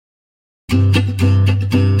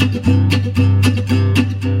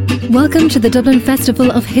Welcome to the Dublin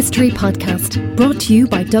Festival of History podcast, brought to you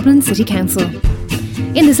by Dublin City Council.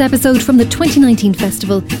 In this episode from the 2019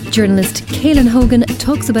 festival, journalist Caoilinn Hogan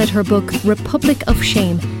talks about her book Republic of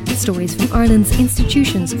Shame, Stories from Ireland's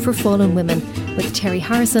Institutions for Fallen Women, with Terry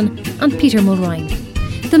Harrison and Peter Mulrine.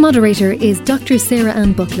 The moderator is Dr. Sarah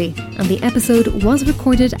Ann Buckley, and the episode was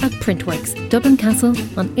recorded at Printworks, Dublin Castle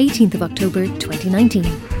on 18th of October 2019.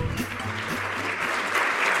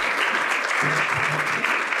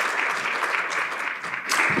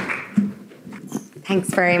 Thanks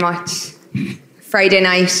very much. Friday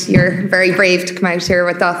night, you're very brave to come out here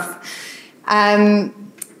with us.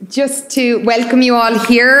 Just to welcome you all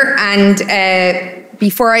here, and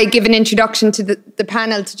before I give an introduction to the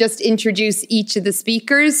panel, to just introduce each of the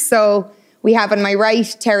speakers. So we have on my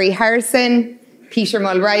right Terry Harrison, Peter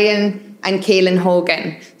Mulrine and Caoilinn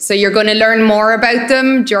Hogan. So you're going to learn more about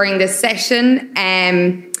them during this session,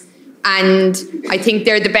 and I think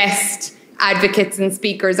they're the best advocates and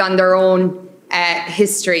speakers on their own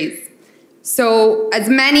histories. So, as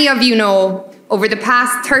many of you know, over the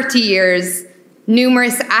past 30 years,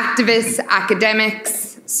 numerous activists,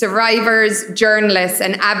 academics, survivors, journalists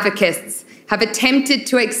and advocates have attempted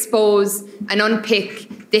to expose and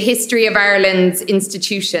unpick the history of Ireland's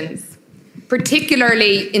institutions,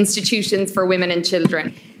 particularly institutions for women and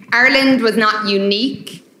children. Ireland was not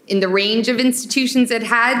unique in the range of institutions it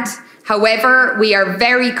had. However, we are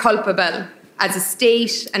very culpable as a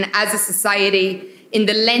state and as a society in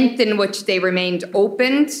the length in which they remained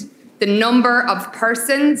opened, the number of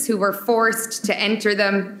persons who were forced to enter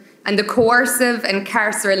them, and the coercive and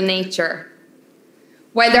carceral nature.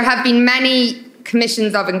 While there have been many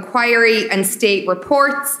commissions of inquiry and state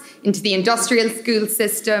reports into the industrial school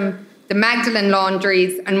system, the Magdalen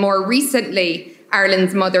laundries, and more recently,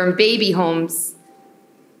 Ireland's mother and baby homes,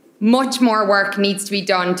 much more work needs to be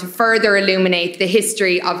done to further illuminate the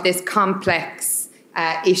history of this complex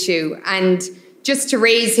issue. And just to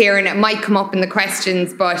raise here, and it might come up in the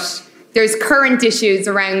questions, but there's current issues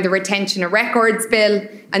around the Retention of Records Bill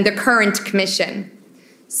and the current commission.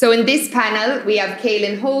 So in this panel, we have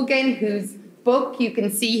Caoilinn Hogan, whose book you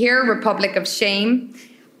can see here, Republic of Shame.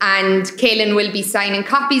 And Caoilinn will be signing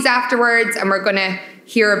copies afterwards, and we're going to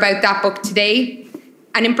hear about that book today.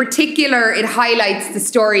 And in particular, it highlights the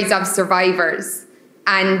stories of survivors.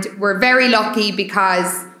 And we're very lucky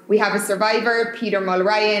because we have a survivor, Peter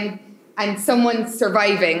Mulrine, and someone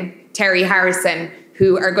surviving, Terry Harrison,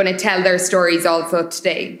 who are going to tell their stories also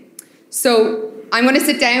today. So I'm going to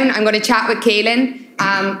sit down, I'm going to chat with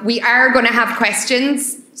Caoilinn. We are going to have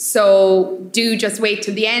questions, so do just wait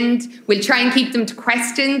till the end. We'll try and keep them to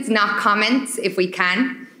questions, not comments, if we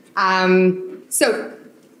can. So,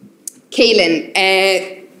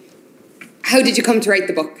 Caoilinn, how did you come to write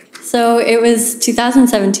the book? So it was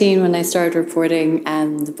 2017 when I started reporting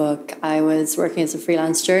the book. I was working as a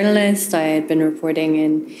freelance journalist. I had been reporting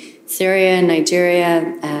in Syria,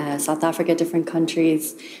 Nigeria, South Africa, different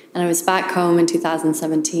countries. And I was back home in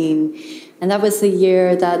 2017. And that was the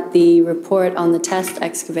year that the report on the test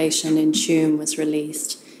excavation in Tuam was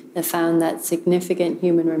released that found that significant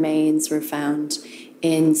human remains were found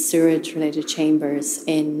in sewage-related chambers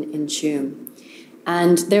in Tuam.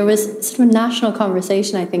 And there was sort of a national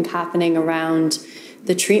conversation, I think, happening around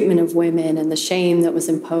the treatment of women and the shame that was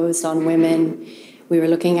imposed on women. We were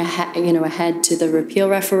looking ahead to the repeal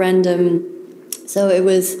referendum. So it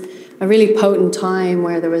was a really potent time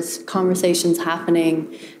where there was conversations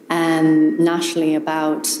happening nationally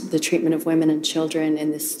about the treatment of women and children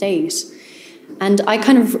in the state. And I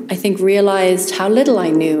think, realized how little I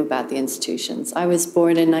knew about the institutions. I was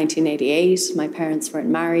born in 1988. My parents weren't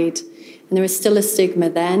married. And there was still a stigma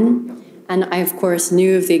then. And I, of course,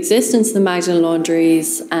 knew of the existence of the Magdalen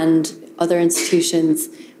laundries and other institutions,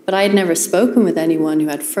 but I had never spoken with anyone who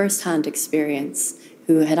had first-hand experience,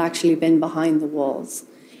 who had actually been behind the walls.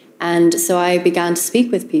 And so I began to speak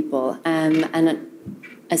with people. And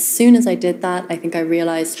as soon as I did that, I think I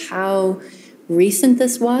realized how recent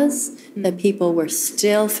this was, that people were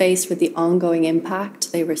still faced with the ongoing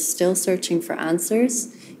impact. They were still searching for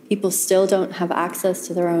answers. People still don't have access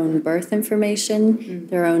to their own birth information,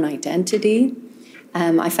 their own identity.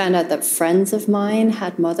 I found out that friends of mine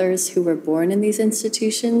had mothers who were born in these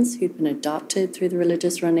institutions, who'd been adopted through the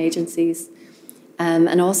religious run agencies.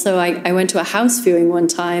 And also I went to a house viewing one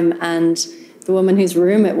time, and the woman whose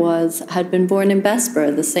room it was had been born in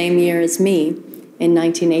Bessborough the same year as me in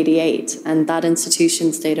 1988, and that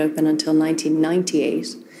institution stayed open until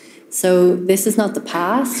 1998. So this is not the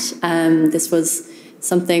past. This was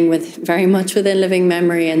something very much within living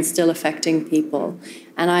memory and still affecting people.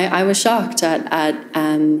 And I was shocked at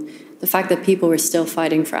the fact that people were still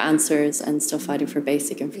fighting for answers and still fighting for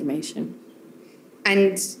basic information.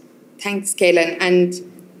 And thanks, Caelan. And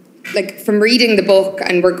like from reading the book,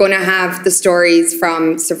 and we're going to have the stories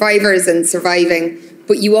from survivors and surviving,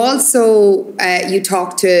 but you also, you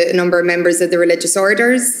talked to a number of members of the religious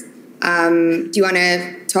orders. Do you want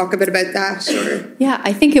to talk a bit about that? Or? Yeah,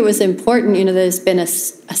 I think it was important. There's been a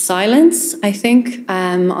silence, I think,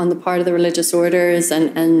 on the part of the religious orders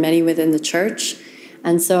and many within the church.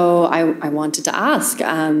 And so I wanted to ask,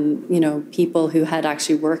 people who had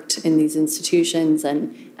actually worked in these institutions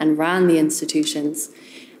and ran the institutions.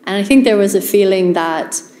 And I think there was a feeling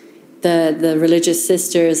that the religious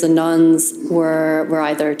sisters and nuns were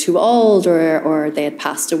either too old or they had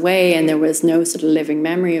passed away, and there was no sort of living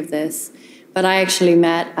memory of this. But I actually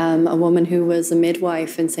met a woman who was a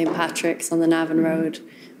midwife in St. Patrick's on the Navan Road,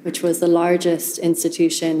 which was the largest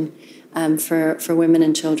institution for women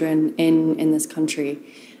and children in this country.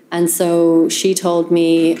 And so she told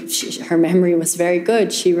me her memory was very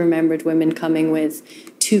good. She remembered women coming with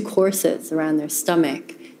 2 corsets around their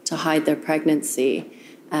stomach to hide their pregnancy.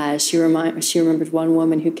 She remembered one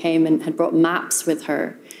woman who came and had brought maps with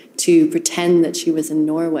her to pretend that she was in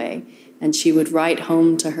Norway. And she would write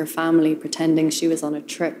home to her family pretending she was on a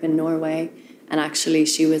trip in Norway. And actually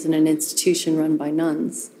she was in an institution run by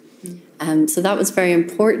nuns. So that was very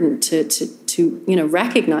important to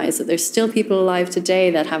recognize that there's still people alive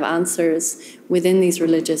today that have answers within these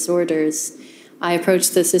religious orders. I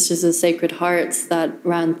approached the Sisters of the Sacred Hearts that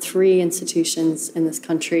ran 3 institutions in this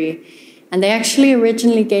country, and they actually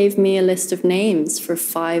originally gave me a list of names for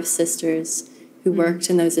 5 sisters who worked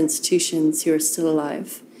in those institutions who are still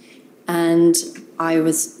alive. And I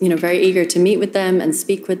was, very eager to meet with them and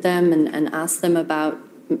speak with them and ask them about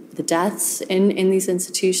the deaths in these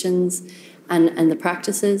institutions and the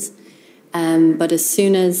practices. But as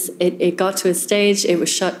soon as it got to a stage, it was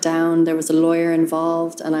shut down. There was a lawyer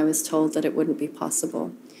involved, and I was told that it wouldn't be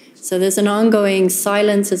possible. So there's an ongoing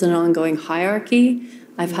silence, there's an ongoing hierarchy.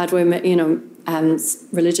 I've had women,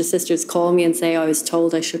 religious sisters call me and say, I was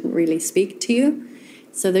told I shouldn't really speak to you.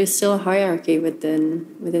 So there's still a hierarchy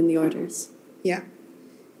within the orders. Yeah.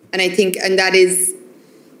 And I think, and that is,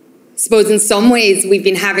 I suppose in some ways we've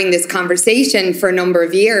been having this conversation for a number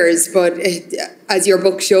of years, but as your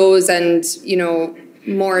book shows, and,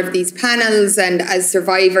 more of these panels, and as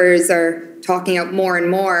survivors are talking out more and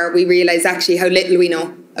more, we realise actually how little we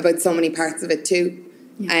know about so many parts of it too.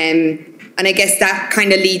 Yeah. And I guess that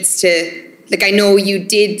kind of leads to, I know you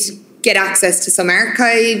did get access to some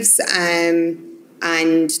archives,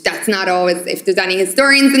 and that's not always, if there's any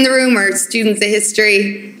historians in the room or students of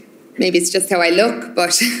history, maybe it's just how I look,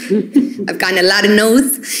 but I've gotten a lot of no's.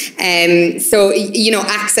 So,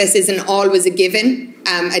 access isn't always a given,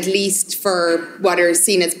 at least for what are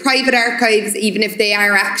seen as private archives, even if they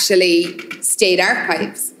are actually state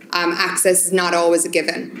archives. Access is not always a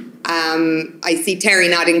given. I see Terry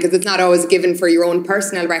nodding because it's not always a given for your own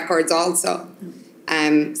personal records also.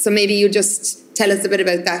 So maybe you just tell us a bit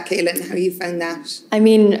about that, Caelan, how you found that. I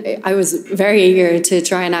mean, I was very eager to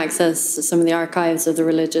try and access some of the archives of the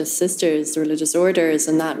religious sisters, the religious orders,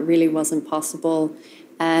 and that really wasn't possible.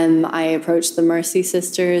 I approached the Mercy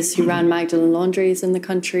Sisters who ran Magdalen laundries in the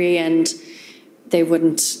country, and they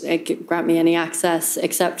wouldn't grant me any access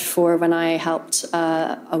except for when I helped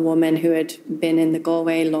a woman who had been in the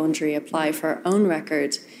Galway laundry apply for her own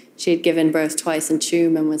record. She had given birth twice in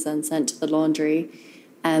Tuam and was then sent to the laundry.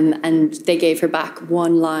 And they gave her back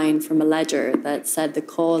one line from a ledger that said the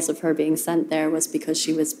cause of her being sent there was because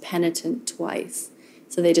she was penitent twice.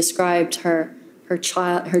 So they described her 2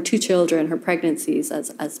 children, her pregnancies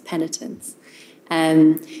as penitents.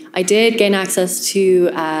 I did gain access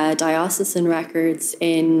to diocesan records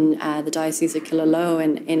in the Diocese of Killaloe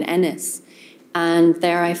in Ennis. And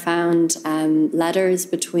there I found letters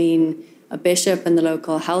between a bishop and the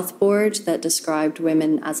local health board that described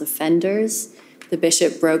women as offenders. The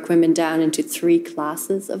bishop broke women down into 3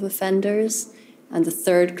 classes of offenders, and the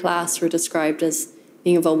 3rd class were described as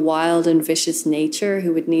being of a wild and vicious nature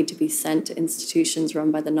who would need to be sent to institutions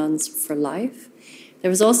run by the nuns for life. There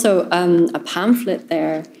was also a pamphlet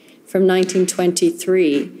there from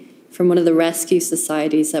 1923 from one of the rescue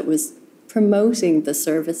societies that was promoting the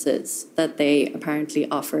services that they apparently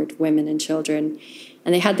offered women and children.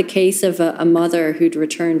 And they had the case of a mother who'd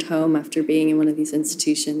returned home after being in one of these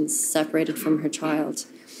institutions, separated from her child.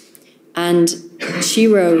 And she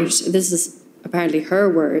wrote, this is apparently her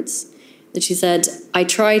words, that she said, "I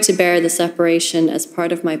try to bear the separation as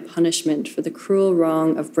part of my punishment for the cruel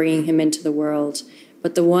wrong of bringing him into the world,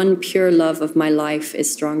 but the one pure love of my life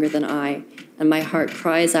is stronger than I, and my heart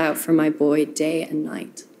cries out for my boy day and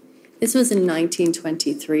night. This was in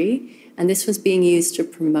 1923, and this was being used to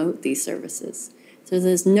promote these services. So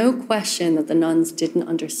there's no question that the nuns didn't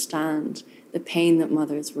understand the pain that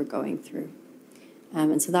mothers were going through.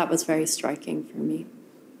 And so that was very striking for me.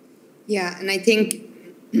 Yeah, and I think,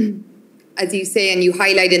 as you say, and you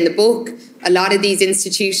highlight in the book, a lot of these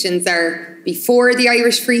institutions are before the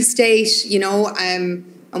Irish Free State, you know, and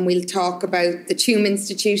we'll talk about the Tuam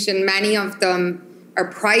Institution. Many of them are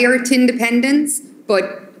prior to independence,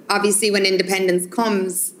 but obviously when independence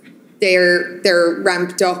comes, they're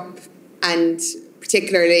ramped up, and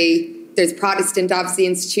particularly there's Protestant, obviously,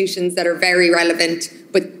 institutions that are very relevant,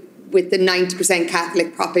 but with the 90%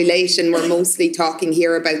 Catholic population, we're mostly talking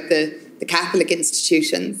here about the Catholic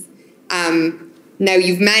institutions. Now,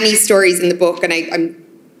 you've many stories in the book, and I'm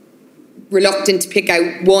reluctant to pick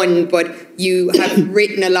out one, but you have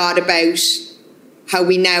written a lot about how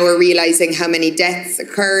we now are realising how many deaths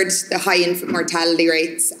occurred, the high infant mortality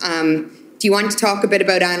rates. Do you want to talk a bit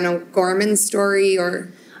about Anne O'Gorman's story,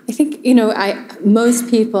 or...? I think, most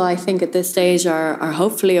people, I think, at this stage are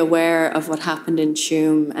hopefully aware of what happened in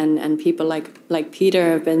Tuam, and people like Peter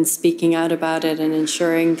have been speaking out about it and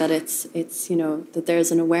ensuring that it's that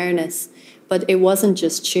there's an awareness. But it wasn't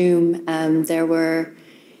just Tuam. There were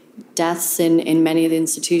deaths in many of the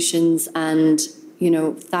institutions, and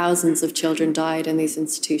thousands of children died in these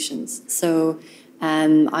institutions. So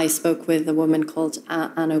I spoke with a woman called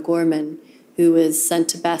Anne O'Gorman, who was sent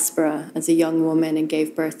to Bessborough as a young woman and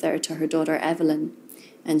gave birth there to her daughter Evelyn.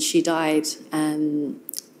 And she died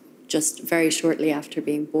just very shortly after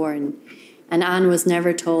being born. And Anne was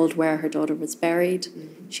never told where her daughter was buried.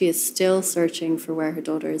 She is still searching for where her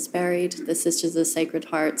daughter is buried. The Sisters of the Sacred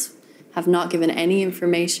Hearts have not given any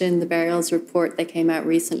information. The burials report that came out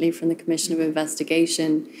recently from the Commission of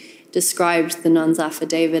Investigation described the nun's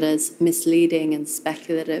affidavit as misleading and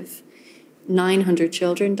speculative. 900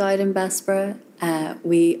 children died in Bessborough.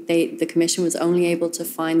 The Commission was only able to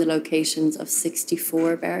find the locations of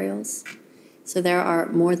 64 burials. So there are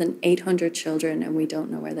more than 800 children, and we don't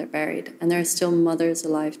know where they're buried. And there are still mothers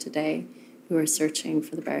alive today who are searching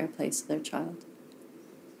for the burial place of their child.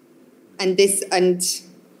 And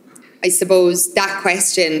I suppose that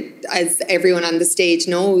question, as everyone on the stage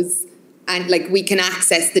knows, and we can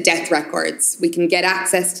access the death records, we can get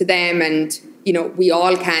access to them, and we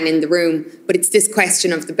all can in the room, but it's this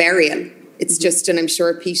question of the burial. It's just, and I'm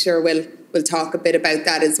sure Peter will talk a bit about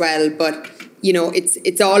that as well, but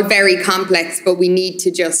it's all very complex, but we need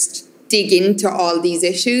to just dig into all these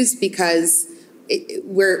issues because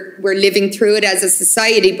we're living through it as a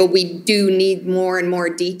society, but we do need more and more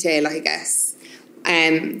detail, I guess.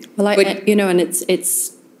 And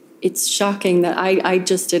it's shocking that I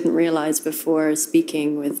just didn't realise before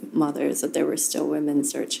speaking with mothers that there were still women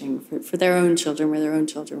searching for their own children, where their own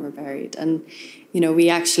children were buried. And,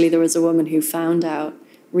 there was a woman who found out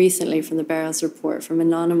recently from the burials report, from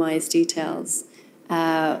anonymised details,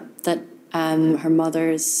 that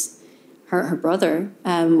her brother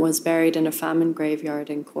was buried in a famine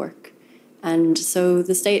graveyard in Cork. And so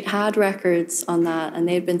the state had records on that, and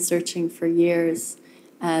they had been searching for years.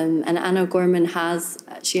 And Anne O'Gorman has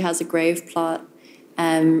a grave plot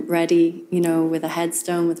ready, with a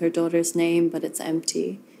headstone with her daughter's name, but it's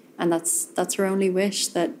empty. And that's her only wish,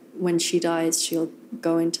 that when she dies, she'll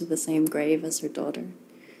go into the same grave as her daughter.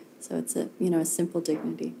 So it's a simple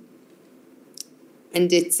dignity.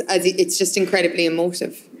 And it's just incredibly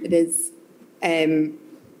emotive. It is. I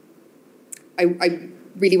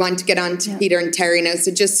really want to get on to Peter and Terry now.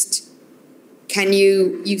 So just,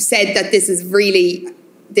 you said that this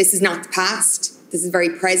is not the past, this is very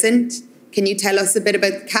present. Can you tell us a bit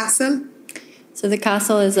about the Castle? So the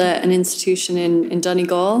Castle is an institution in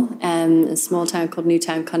Donegal, a small town called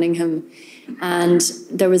Newtown Cunningham. And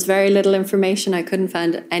there was very little information. I couldn't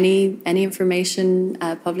find any information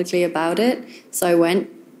publicly about it. So I went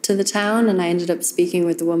to the town and I ended up speaking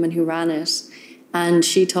with the woman who ran it. And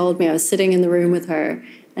she told me, I was sitting in the room with her,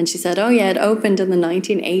 and she said, it opened in the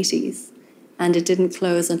 1980s and it didn't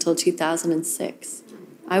close until 2006.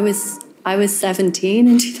 I was 17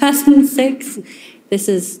 in 2006. This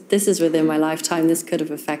is within my lifetime. This could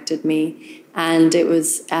have affected me. And it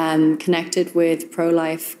was connected with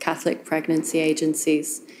pro-life Catholic pregnancy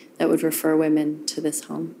agencies that would refer women to this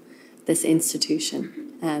home, this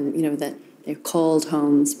institution. That they're called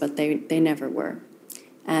homes, but they never were.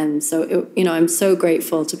 So I'm so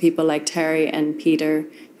grateful to people like Terry and Peter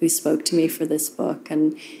who spoke to me for this book.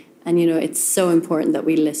 And it's so important that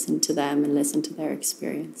we listen to them and listen to their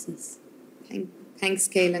experiences. Thanks,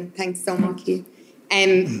 Caelan. Thanks so much. Thank you.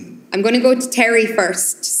 I'm going to go to Terry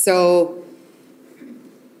first. So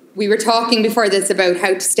we were talking before this about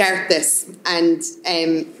how to start this, and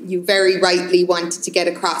you very rightly wanted to get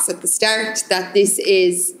across at the start that this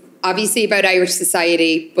is obviously about Irish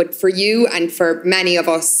society, but for you and for many of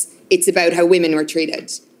us, it's about how women were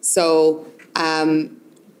treated. So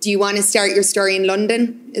do you want to start your story in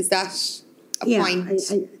London? Is that a point?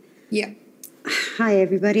 Yeah. Hi,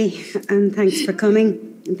 everybody, and thanks for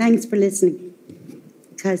coming, and thanks for listening.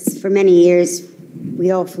 Because for many years,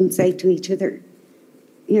 we often say to each other,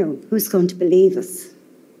 you know, who's going to believe us?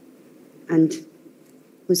 And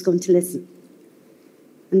who's going to listen?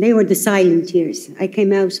 And they were the silent years. I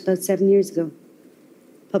came out about 7 years ago,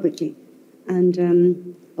 publicly.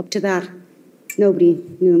 And up to that, nobody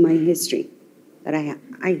knew my history that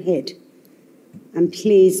I hid. And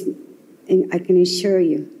please, I can assure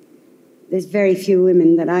you, there's very few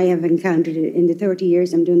women that I have encountered in the 30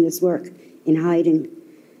 years I'm doing this work in hiding,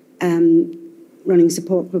 running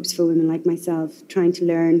support groups for women like myself, trying to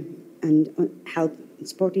learn and help and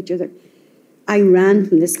support each other. I ran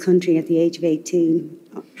from this country at the age of 18,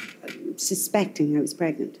 suspecting I was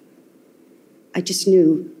pregnant. I just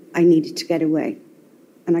knew I needed to get away.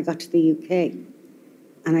 And I got to the UK.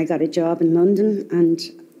 And I got a job in London, and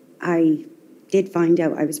I did find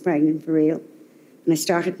out I was pregnant for real. And I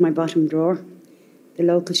started my bottom drawer, the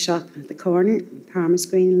local shop at the corner, Parma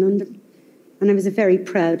Green in London. And I was a very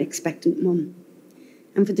proud, expectant mum.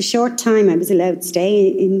 And for the short time I was allowed to stay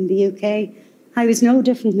in the UK, I was no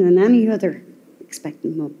different than any other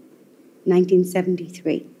expectant mum.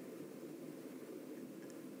 1973.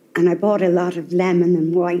 And I bought a lot of lemon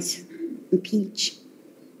and white and peach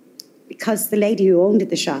because the lady who owned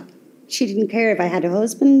the shop, she didn't care if I had a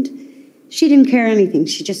husband. She didn't care anything.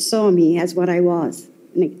 She just saw me as what I was,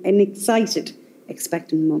 an excited,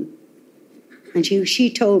 expectant mum. And she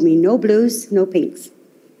told me no blues, no pinks,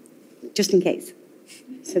 just in case.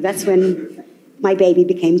 So that's when my baby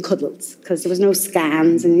became Cuddles, because there was no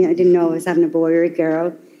scans and I didn't know I was having a boy or a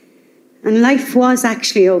girl. And life was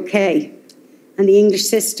actually okay. And the English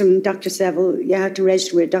system, Dr. Seville, you had to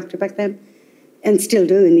register with a doctor back then, and still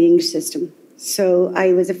do in the English system. So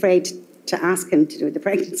I was afraid to ask him to do the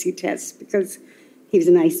pregnancy test because he was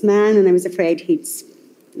a nice man and I was afraid he'd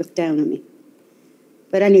look down on me.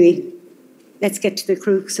 But anyway, let's get to the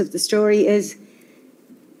crux of the story is,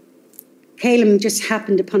 Caleb just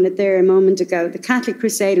happened upon it there a moment ago. The Catholic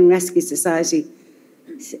Crusade and Rescue Society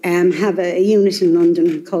have a unit in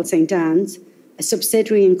London called St. Anne's, a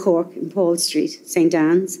subsidiary in Cork in Paul Street, St.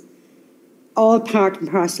 Anne's, all part and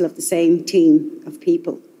parcel of the same team of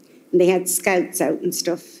people. And they had scouts out and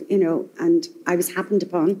stuff, you know, and I was happened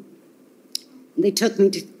upon. They took me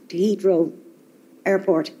to Heathrow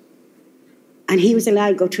Airport, and he was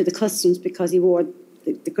allowed to go through the customs because he wore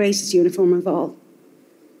the greatest uniform of all,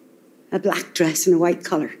 a black dress and a white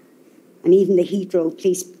collar. And even the Heathrow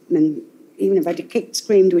policeman, even if I'd kicked,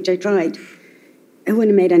 screamed, which I tried, it wouldn't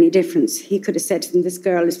have made any difference. He could have said to them, this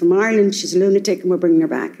girl is from Ireland, she's a lunatic, and we're bringing her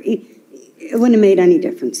back. It wouldn't have made any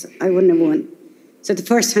difference. I wouldn't have won. So the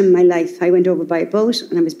first time in my life, I went over by a boat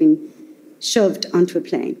and I was being shoved onto a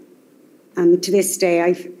plane. And to this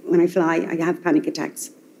day, when I fly, I have panic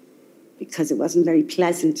attacks because it wasn't very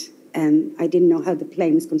pleasant. I didn't know how the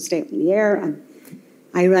plane was going to stay up in the air. And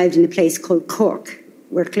I arrived in a place called Cork,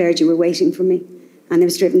 where clergy were waiting for me. And I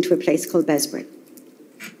was driven to a place called Besborough.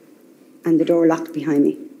 And the door locked behind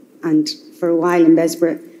me. And for a while in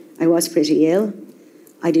Besborough, I was pretty ill.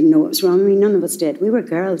 I didn't know what was wrong with me. None of us did. We were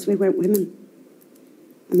girls. We weren't women.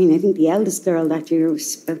 I mean, I think the eldest girl that year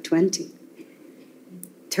was about 20.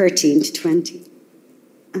 13 to 20.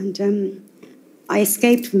 And I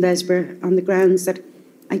escaped from Besborough on the grounds that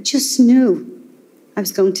I just knew I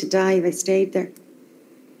was going to die if I stayed there.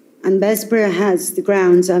 And Besborough has the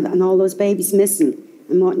grounds of, and all those babies missing.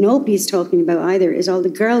 And what nobody's talking about either is all the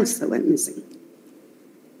girls that went missing.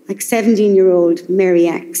 Like 17-year-old Mary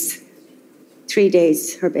X. 3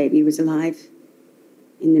 days her baby was alive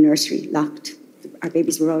in the nursery, locked. Our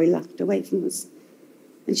babies were already locked away from us.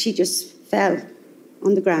 And she just fell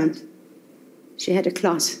on the ground. She had a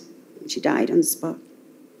clot and she died on the spot.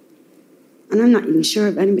 And I'm not even sure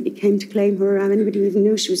if anybody came to claim her or anybody even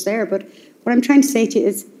knew she was there. But what I'm trying to say to you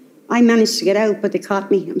is I managed to get out, but they caught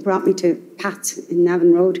me and brought me to Pat's in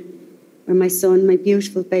Navan Road, where my son, my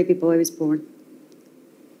beautiful baby boy, was born.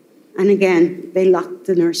 And again, they locked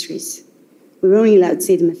the nurseries. We were only allowed to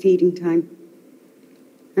see them at feeding time.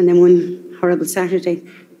 And then one horrible Saturday,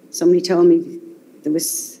 somebody told me there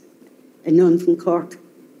was a nun from Cork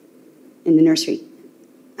in the nursery.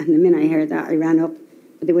 And the minute I heard that, I ran up,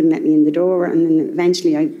 but they wouldn't let me in the door. And then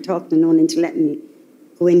eventually I talked the nun into letting me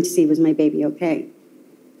go in to see was my baby okay.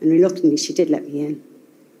 And reluctantly, she did let me in.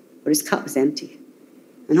 But his cot was empty.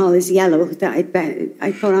 and all his yellow that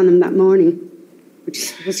I put on him that morning,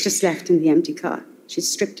 which was just left in the empty car. She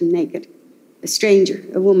stripped him naked. A stranger,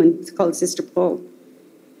 a woman called Sister Paul.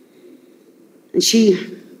 And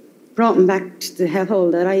she brought him back to the hellhole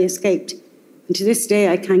that I escaped. And to this day,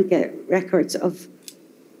 I can't get records of,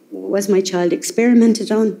 was my child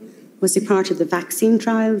experimented on? Was he part of the vaccine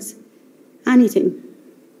trials? Anything.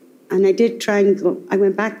 And I did try and go. I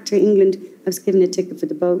went back to England. I was given a ticket for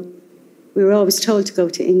the boat. We were always told to go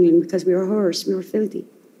to England because we were whores, we were filthy.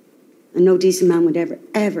 And no decent man would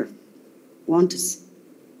ever want us.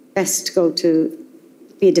 Best to go to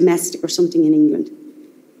be a domestic or something in England.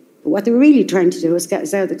 But what they were really trying to do was get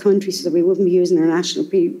us out of the country so that we wouldn't be using our national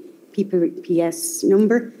PPS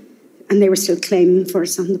number. And they were still claiming for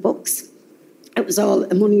us on the books. It was all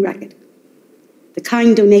a money racket. The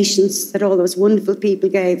kind donations that all those wonderful people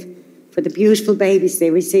gave for the beautiful babies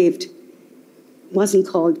they received wasn't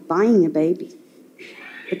called buying a baby.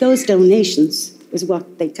 But those donations was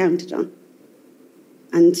what they counted on.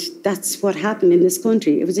 And that's what happened in this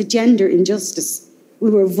country. It was a gender injustice. We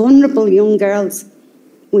were vulnerable young girls.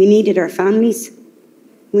 We needed our families.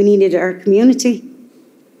 We needed our community.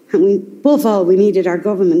 And above all, we needed our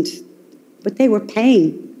government. But they were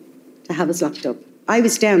paying to have us locked up. I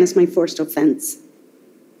was down as my first offence.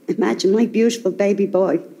 Imagine my beautiful baby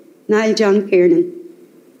boy, Niall John Kiernan,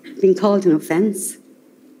 being called an offence,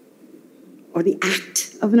 or the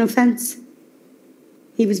act of an offence.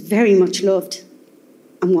 He was very much loved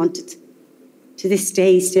and wanted. To this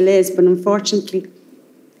day, he still is, but unfortunately,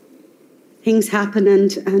 things happen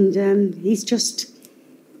and he's just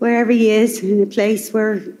wherever he is, in a place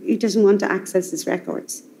where he doesn't want to access his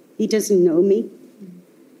records. He doesn't know me.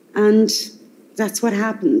 And that's what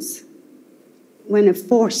happens when a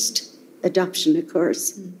forced adoption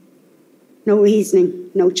occurs. No reasoning,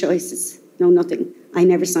 no choices, no nothing. I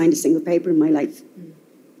never signed a single paper in my life,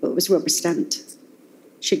 but it was rubber stamped.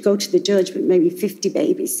 She'd go to the judge with maybe 50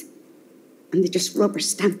 babies, and they just rubber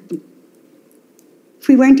stamped them.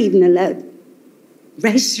 We weren't even allowed to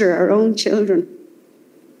register our own children.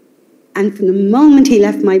 And from the moment he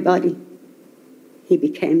left my body, he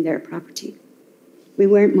became their property. We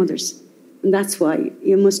weren't mothers. And that's why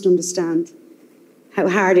you must understand how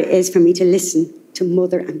hard it is for me to listen to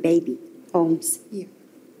mother and baby homes. Yeah.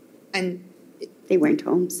 And they weren't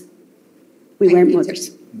homes. We weren't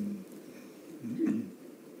mothers.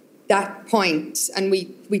 That point, and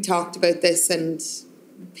we talked about this, and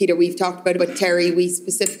Peter, we've talked about it, but Terry, we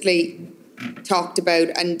specifically talked about,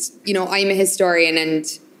 and, you know, I'm a historian,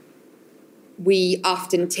 and we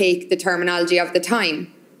often take the terminology of the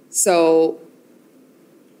time. So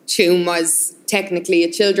Tuam was technically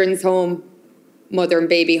a children's home, mother and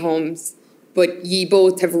baby homes, but ye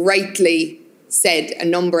both have rightly said a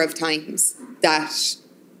number of times that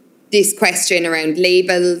this question around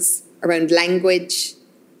labels, around language,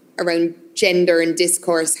 around gender and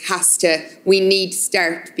discourse we need to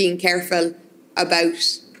start being careful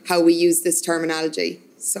about how we use this terminology.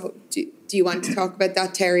 So do you want to talk about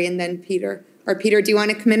that, Terry, and then Peter? Or Peter, do you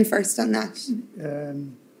want to come in first on that?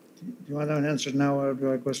 Do you want an answer now, or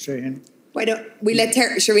do I go straight in? Why don't we let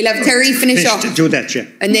Terry finish up? Do that, yeah.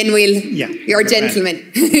 And then you're a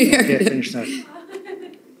gentleman. Okay, finish that.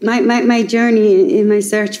 My journey in my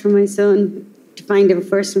search for my son, to find out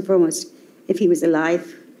first and foremost if he was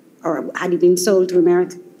alive or had he been sold to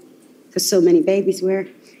America, because so many babies were.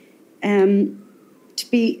 To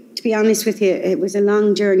be honest with you, it was a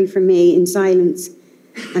long journey for me in silence.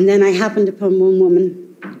 And then I happened upon one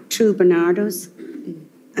woman through Bernardo's,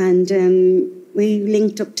 and we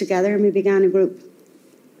linked up together and we began a group.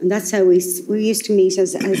 And that's how we used to meet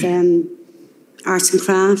as arts and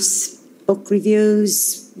crafts, book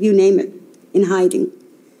reviews, you name it, in hiding.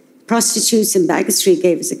 Prostitutes in Baggot Street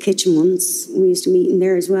gave us a kitchen once. We used to meet in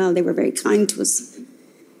there as well. They were very kind to us.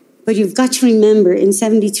 But you've got to remember, in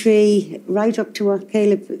 73, right up to what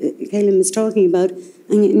Caleb was talking about,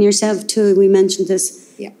 and yourself too, we mentioned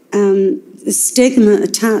this, the stigma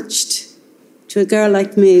attached to a girl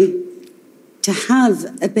like me to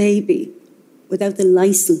have a baby without the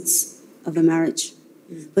license of a marriage.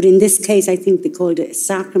 But in this case, I think they called it a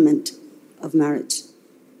sacrament of marriage,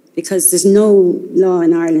 because there's no law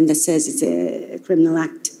in Ireland that says it's a criminal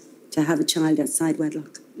act to have a child outside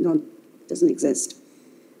wedlock. No, it doesn't exist.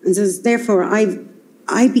 And so therefore,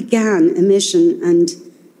 I began a mission, and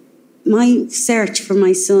my search for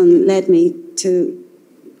my son led me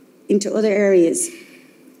into other areas,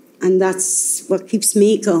 and that's what keeps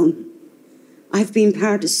me going. I've been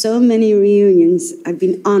part of so many reunions. I've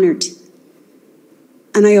been honoured,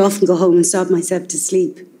 and I often go home and sob myself to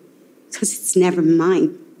sleep because it's never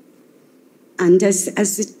mine. And as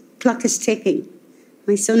the clock is ticking,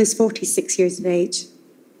 My son is 46 years of age.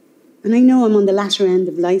 And I know I'm on the latter end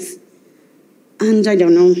of life. And I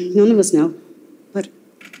don't know, none of us know. But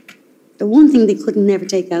the one thing they could never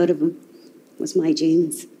take out of him was my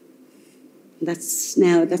genes. That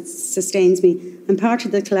sustains me. I'm part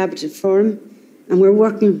of the Collaborative Forum, and we're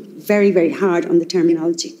working very, very hard on the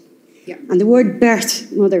terminology. Yeah. And the word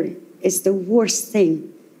birth mother is the worst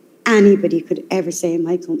thing anybody could ever say in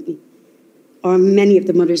my company, or many of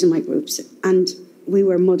the mothers in my groups. And we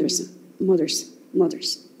were mothers.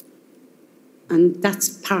 And that's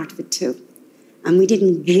part of it too. And we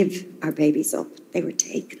didn't give our babies up, they were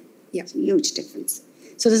taken. Yeah. It's a huge difference.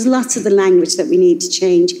 So there's lots of the language that we need to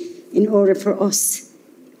change in order for us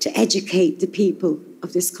to educate the people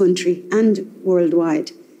of this country and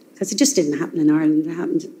worldwide. Because it just didn't happen in Ireland. It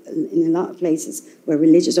happened in a lot of places where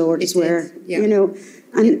religious orders were, you know.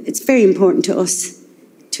 And it's very important to us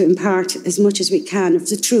to impart as much as we can of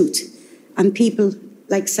the truth. And people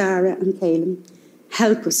like Sarah and Caelan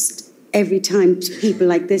help us every time people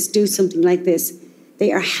like this do something like this.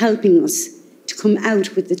 They are helping us to come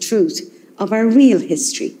out with the truth of our real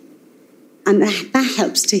history. And that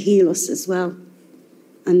helps to heal us as well.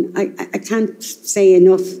 And I can't say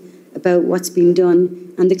enough about what's been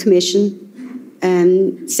done and the Commission.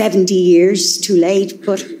 70 years, too late,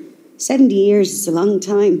 but 70 years is a long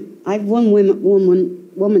time. I've one woman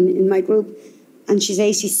in my group, and she's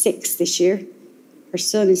 86 this year. Her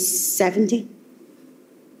son is 70.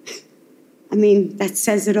 I mean, that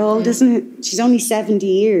says it all, doesn't it? She's only 70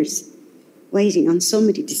 years waiting on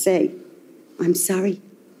somebody to say, I'm sorry,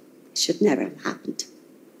 it should never have happened.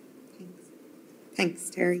 Thanks,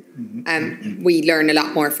 Terry. We learn a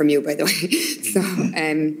lot more from you, by the way. So,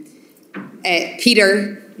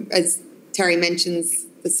 Peter, as Terry mentions,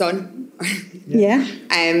 the son. Yeah.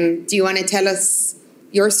 Do you want to tell us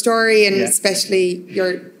your story, and especially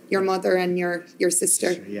your mother and your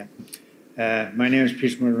sister? Sure, yeah. My name is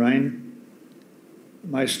Peter Mulrine.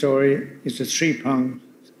 My story is a three-pronged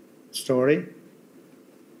story.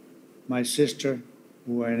 My sister,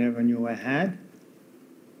 who I never knew I had,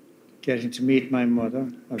 getting to meet my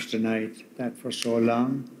mother, I was denied that for so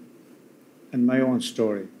long, and my own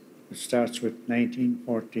story. It starts with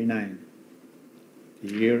 1949,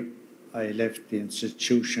 the year I left the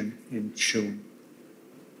institution in June.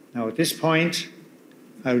 Now at this point,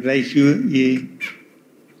 I would like you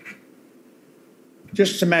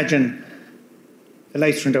just imagine the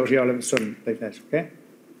lights went out here all of a sudden, like that, okay?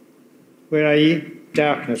 Where are you?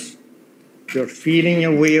 Darkness. You're feeling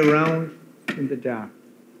your way around in the dark.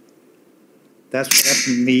 That's what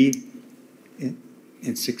happened to me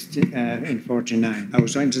in 49. I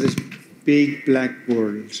was into this big black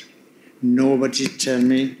world. Nobody to tell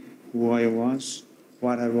me who I was,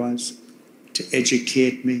 what I was, to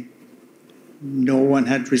educate me. No one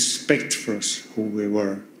had respect for us, who we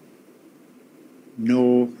were.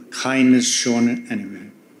 No kindness shown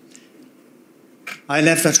anywhere. I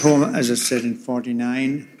left at home, as I said, in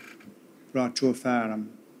 49, brought to a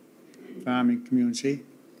farming community,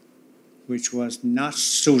 which was not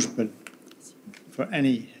suitable for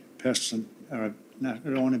any person, or not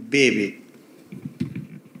alone a baby.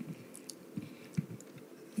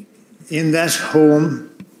 In that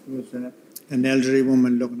home was an elderly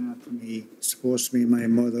woman looking after me, supposed to be my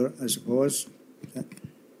mother, I suppose.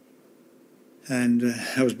 And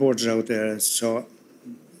I was boarded out there, so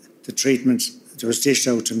the treatment that was dished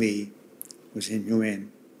out to me was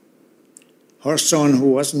inhumane. Her son,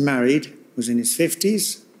 who wasn't married, was in his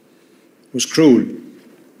 50s, was cruel,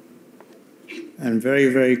 and very,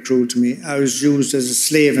 very cruel to me. I was used as a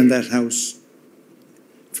slave in that house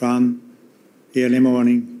from early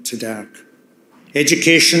morning to dark.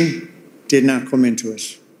 Education did not come into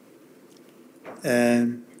it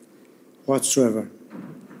whatsoever.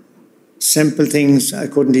 Simple things I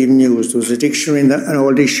couldn't even use. There was a dictionary, an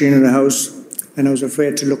old dictionary in the house, and I was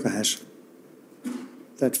afraid to look at it.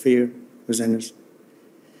 That fear was in it.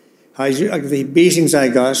 The beatings I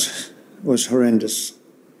got was horrendous.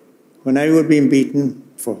 When I was being beaten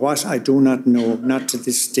for what I do not know, not to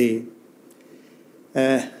this day,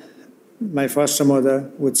 my foster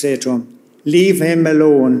mother would say to him, leave him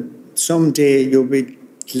alone. Someday you'll be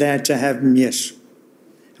glad to have him yet.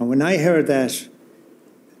 And when I heard that,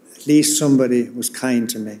 at least somebody was kind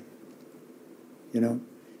to me, you know.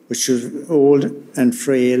 But she was old and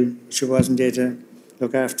frail. She wasn't there to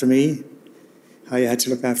look after me. I had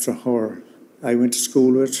to look after her. I went to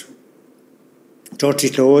school with dirty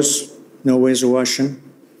clothes, no ways of washing,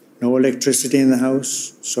 no electricity in the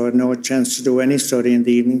house, so I had no chance to do any study in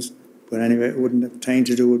the evenings. But anyway, I wouldn't have time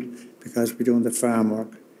to do it because we're doing the farm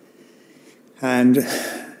work. And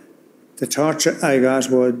the torture I got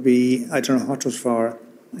would be, I don't know what it was for.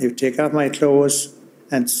 He would take off my clothes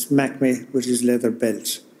and smack me with his leather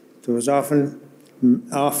belt. There was often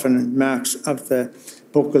marks of the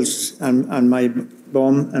buckles on my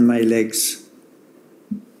bum and my legs.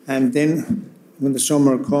 And then when the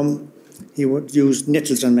summer come, he would use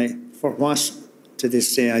nettles on me. For what? To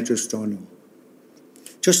this day, I just don't know.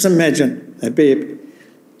 Just imagine a babe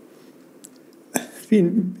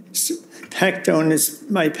being packed down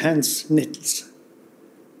my pants, nettles.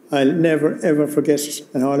 I'll never, ever forget it.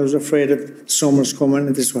 And I was afraid of summer's coming,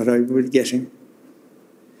 and this is what I would be getting.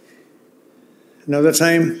 Another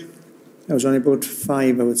time, I was only about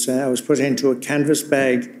 5, I would say. I was put into a canvas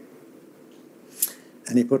bag,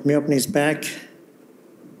 and he put me up in his back,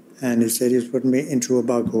 and he said he was putting me into a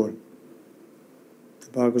bog hole. The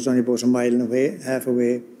bog was only about a mile away, half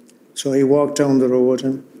away. So he walked down the road,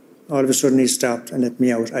 and all of a sudden he stopped and let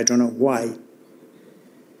me out. I don't know why.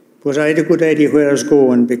 But I had a good idea where I was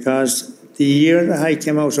going, because the year that I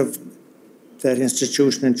came out of that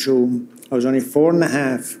institution in Tuam, I was only 4 and a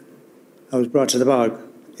half. I was brought to the bog,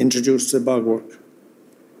 introduced to the bog work.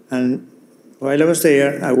 And while I was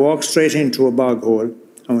there, I walked straight into a bog hole.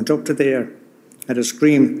 I went up to there, had a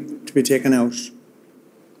scream to be taken out.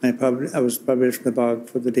 I was probably from the bog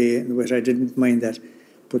for the day, which I didn't mind that.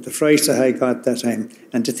 But the fright that I got that time,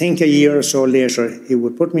 and to think a year or so later, he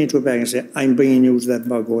would put me into a bag and say, I'm bringing you to that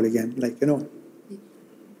bog hole again. Like, you know,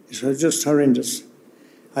 it was just horrendous.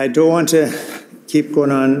 I don't want to keep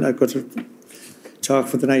going on. I could talk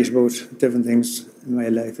for the night about different things in my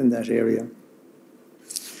life in that area.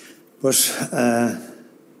 But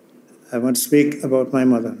I want to speak about my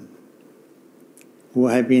mother, who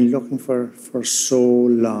I've been looking for so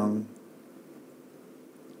long.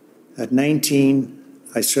 At 19,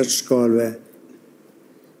 I searched Galway,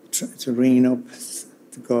 to ring up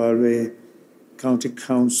the Galway County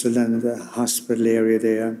Council and the hospital area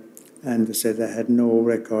there, and they said they had no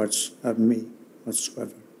records of me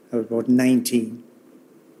whatsoever. I was about 19.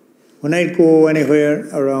 When I'd go anywhere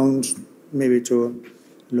around, maybe to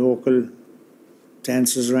local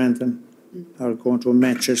dances or anything, or going to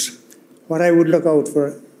matches, what I would look out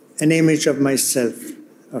for, an image of myself,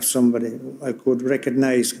 of somebody I could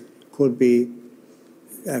recognise, could be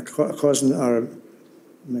a cousin or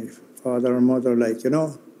my father or mother, like, you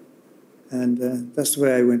know. And that's the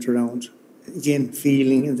way I went around. Again,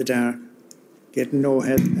 feeling in the dark, getting no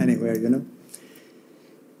help anywhere, you know.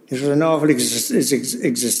 It was an awful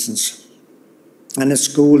existence. And at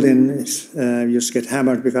school then, I used to get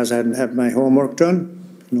hammered because I hadn't had my homework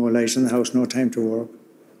done. No light in the house, no time to work.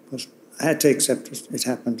 But I had to accept it. It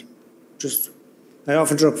happened. I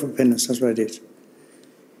often drew up for penance, that's what I did.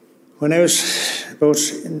 When I was about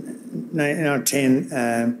 9 or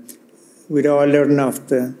 10, we'd all learned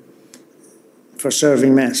for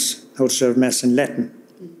serving Mass, how to serve Mass in Latin.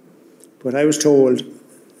 But I was told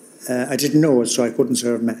I didn't know it, so I couldn't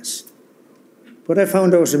serve Mass. But I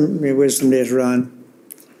found out in my wisdom later on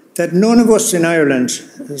that none of us in Ireland,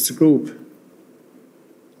 as a group,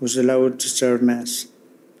 was allowed to serve Mass.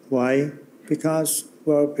 Why? Because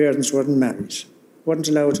our parents weren't married, weren't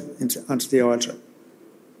allowed onto the altar.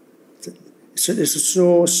 It's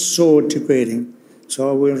so degrading.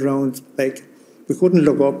 So we went around, like, we couldn't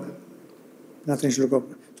look up, nothing to look up.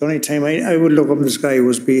 The only time I would look up in the sky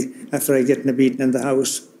was after I get a beating in the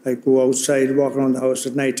house. I'd go outside, walk around the house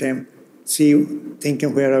at night time,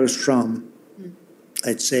 thinking where I was from.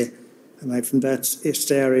 I'd say, am I from that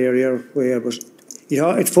Stair area? Where was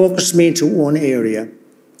it focused me to one area,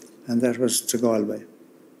 and that was to Galway.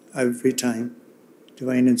 Every time.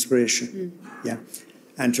 Divine inspiration. Yeah.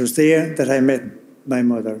 And it was there that I met my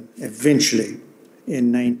mother, eventually,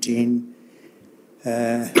 in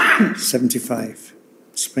 1975,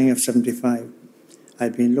 spring of 75.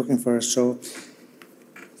 I'd been looking for her, so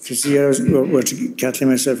this year Kathleen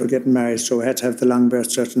and myself were getting married, so we had to have the long birth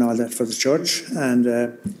cert and all that for the church, and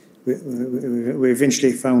we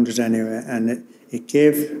eventually found it anyway, and it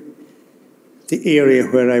gave the area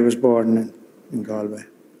where I was born in Galway.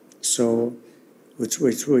 So we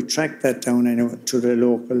tracked that down anyway to the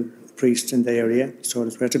local priest in the area. He told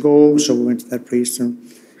us where to go, so we went to that priest, and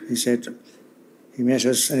he met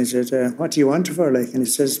us, and he said, what do you want of her, like? And he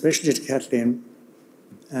says, especially to Kathleen,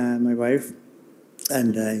 my wife,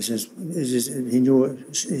 and he says,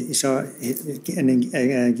 he saw an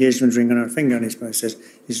engagement ring on her finger, and he says,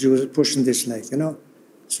 he was pushing this, like, you know.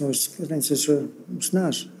 So Kathleen says, well, it's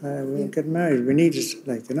not. We're getting married. We need it,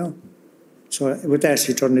 like, you know. So with that,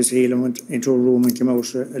 he turned his heel and went into a room and came out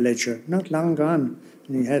with a ledger. Not long gone,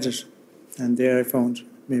 and he had it. And there I found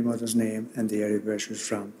my mother's name and the area where she was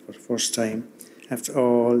from for the first time, after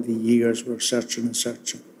all the years we were searching and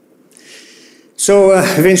searching. So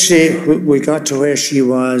eventually we got to where she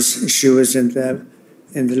was. She was in the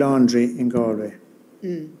laundry in Galway,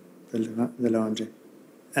 the laundry.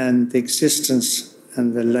 And the existence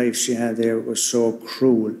and the life she had there was so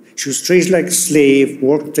cruel. She was treated like a slave,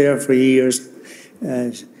 worked there for years.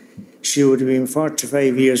 She would have been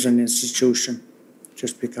 45 years in an institution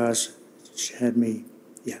just because she had me.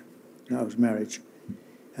 Yeah, that was marriage.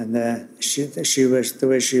 And she was, the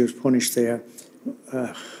way she was punished there.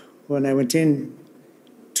 When I went in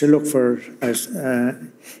to look for her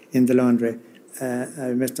in the laundry,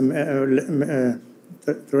 I met the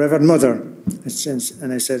Reverend Mother,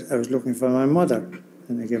 and I said I was looking for my mother,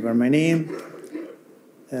 and I gave her my name,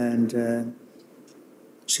 and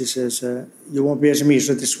she says, you won't be able to meet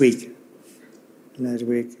her this week. Last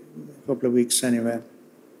week, a couple of weeks anyway.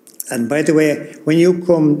 And by the way, when you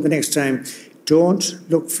come the next time, don't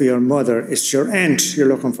look for your mother, it's your aunt you're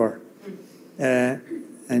looking for.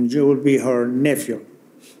 And you will be her nephew.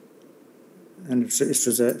 And it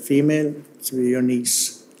was a female, to be your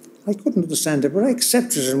niece. I couldn't understand it, but I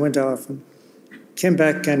accepted it and went off and came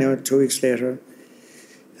back 2 weeks later.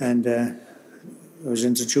 And I was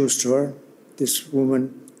introduced to her. This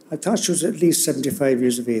woman, I thought she was at least 75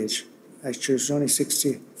 years of age. Actually, she was only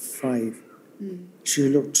 65. She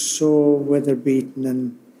looked so weather-beaten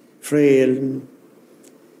and frail, and,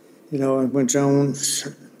 and went around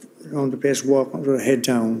the place walking with her head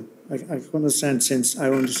down. I understand since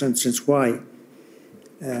why.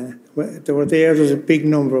 There was a big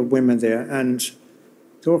number of women there, and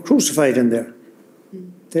they were crucified in there.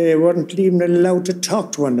 They weren't even allowed to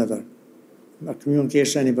talk to one another or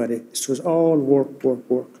communicate to anybody. It was all work.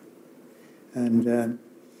 And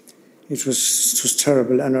it was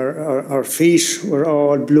terrible. And our feet were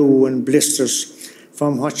all blue and blisters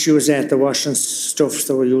from what she was at, the washing stuff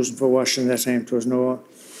they were using for washing at that time. There was no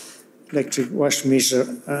electric washing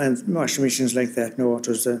machine and washing machines like that. No, it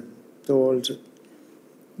was the old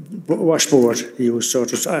washboard used. So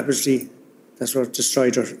it was obviously, that's what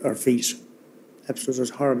destroyed her feet. Absolutely, it was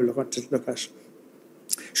horrible to look at.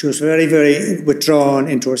 She was very, very withdrawn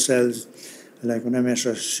into herself. Like when I met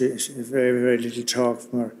her, she very, very little talk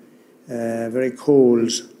from her. Very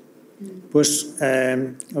cold. But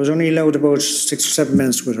I was only allowed about 6 or 7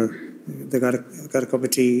 minutes with her. They got a cup of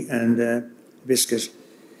tea and a biscuit.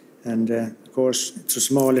 And of course, it's a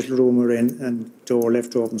small little room we're in and door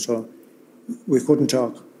left open, so we couldn't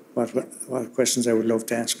talk. What questions I would love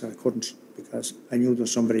to ask her, I couldn't, because I knew there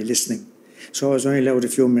was somebody listening. So I was only allowed a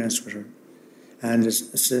few minutes with her. And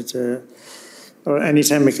or any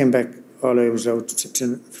time I came back, all I was out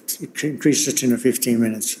to increase to 10 or 15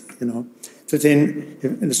 minutes, So then,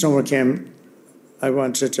 in the summer came, I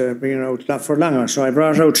wanted to bring her out for longer. So I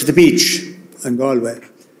brought her out to the beach in Galway.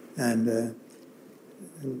 And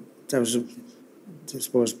that was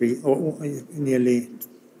supposed to be nearly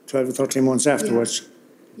 12 or 13 months afterwards.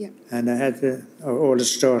 Yeah. And I had our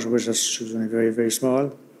oldest daughter with us. She was only very, very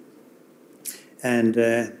small. And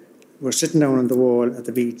we're sitting down on the wall at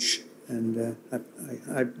the beach. And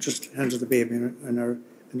I just handed the baby in her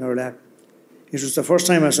lap. It was the first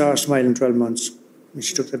time I saw her smile in 12 months when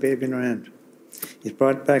she took the baby in her hand. It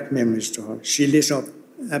brought back memories to her. She lit up,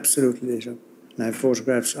 absolutely lit up. And I have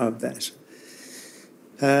photographs of that.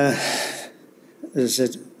 As I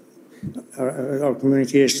said, our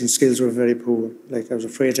communication skills were very poor. Like, I was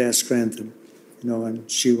afraid to ask Grantham, and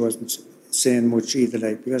she wasn't saying much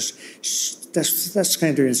either, because that's the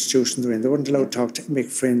kind of institution they're in. They weren't allowed to talk, to make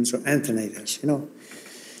friends or anything like that, It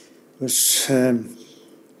was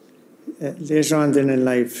later on then in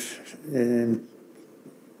life, in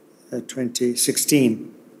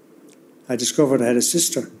 2016, I discovered I had a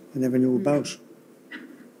sister I never knew about.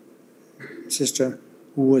 A sister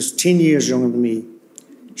who was 10 years younger than me.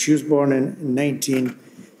 She was born in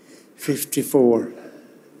 1954,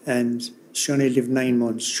 and she only lived 9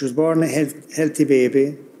 months. She was born a healthy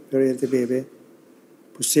baby, very healthy baby,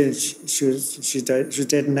 but still she died. She was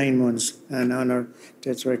dead in 9 months, and on her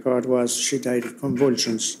death record was she died of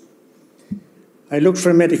convulsions. I looked for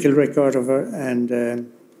a medical record of her, and the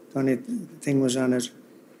only thing was on it,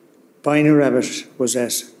 Binary Rabbit was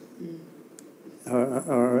at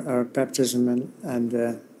our baptism and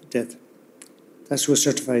death. That's who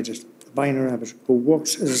certified it, Binary Rabbit, who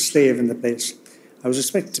worked as a slave in the place. I was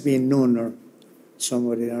expected to be a nun or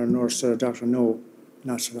somebody, or a nurse or a doctor. No,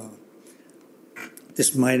 not at all. This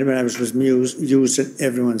Binary Rabbit was used in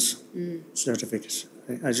everyone's certificates.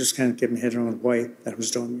 I just can't get my head around why that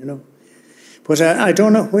was done, But I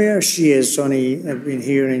don't know where she is, Sonny. I've been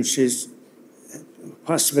hearing she's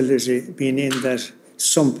possibility being in that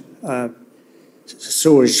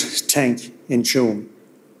sewage tank in Tuam.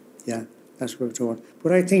 Yeah, That's what we're told.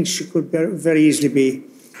 But I think she could very easily be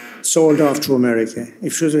sold off to America.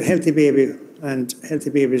 If she was a healthy baby, and healthy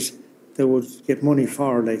babies, they would get money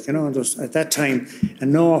for her, like, you know. At that time,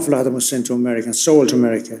 an awful lot of them was sent to America and sold to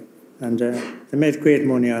America. And they made great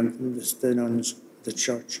money on the nuns, the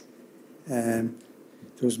church. There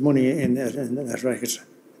was money in that racket,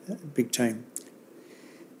 big time.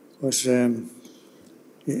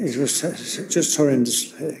 It was just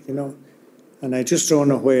horrendous, you know. And I just don't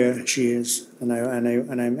know where she is. And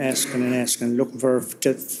I'm asking, looking for her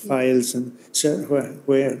death files and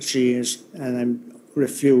where she is. And I'm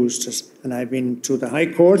refused. And I've been to the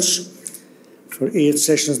High Courts for 8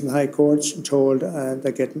 sessions in the High Courts and told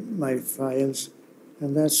they get my files.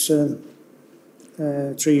 And that's 3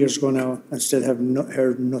 years ago now. I still have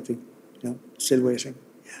heard nothing. You know, still waiting.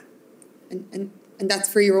 Yeah. And that's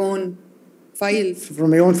for your own file? For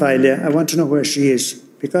my own file, yeah. I want to know where she is.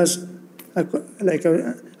 Because I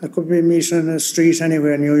could be meeting in the street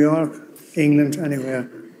anywhere, New York, England, anywhere.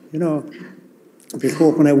 You know, I'd be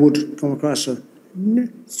hoping I would come across her.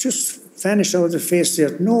 It's just vanished out of the face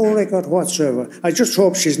there. No record whatsoever. I just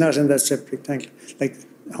hope she's not in that septic tank, like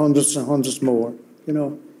hundreds and hundreds more, you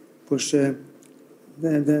know. But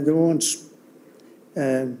they won't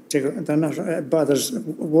they're not bothered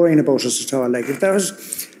worrying about us at all. Like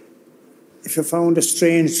if you found a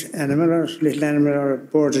strange animal or little animal or a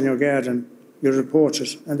bird in your garden, you report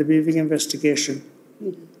it, and there'd be a big investigation.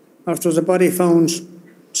 Mm-hmm. After there's a body found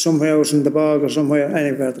somewhere out in the bog or somewhere,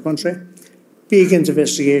 anywhere in the country, big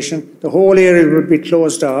investigation. The whole area would be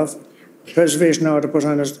closed off. Preservation order put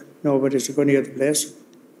on us, nobody to go near the place.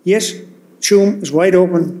 Yes, Tuam is wide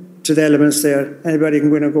open to the elements there. Anybody can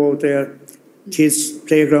go in and go out there. Kids'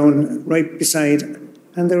 playground right beside,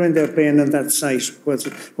 and they're in there playing on that site with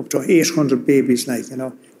up to 800 babies, like, you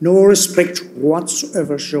know. No respect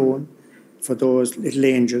whatsoever shown for those little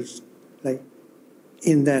angels, like,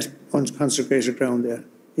 in that unconsecrated ground there.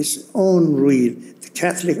 It's unreal. The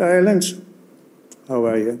Catholic Ireland, how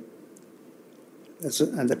are you?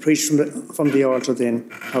 And they preach from the altar then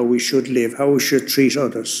how we should live, how we should treat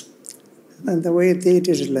others. And the way they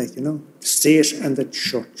did it, like, you know, the state and the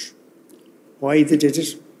church. Why they did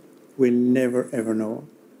it, we'll never, ever know.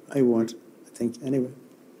 I won't, I think, anyway.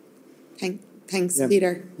 Thanks, yeah.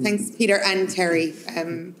 Peter. Thanks, Peter and Terry.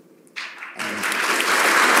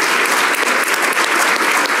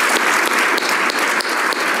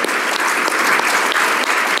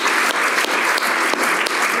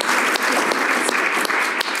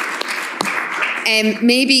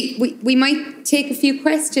 Maybe we might take a few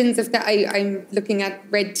questions if that. I'm looking at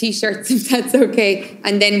red T-shirts, if that's okay,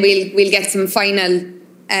 and then we'll get some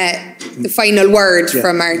the final word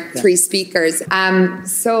from our three speakers.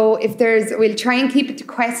 So if we'll try and keep it to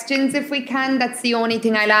questions if we can. That's the only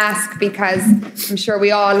thing I'll ask, because I'm sure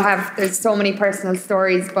we all there's so many personal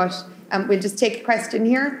stories, but we'll just take a question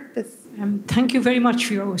here. Thank you very much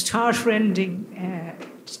for your most heart-rending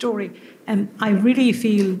story. I really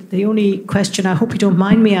feel the only question, I hope you don't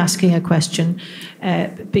mind me asking a question,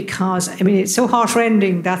 because, I mean, it's so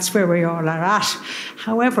heartrending, that's where we all are at.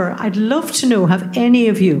 However, I'd love to know, have any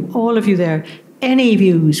of you, all of you there, any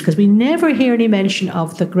views, because we never hear any mention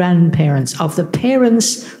of the grandparents, of the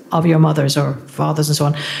parents of your mothers or fathers and so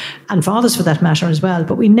on, and fathers for that matter as well,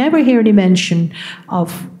 but we never hear any mention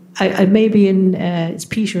of... maybe it's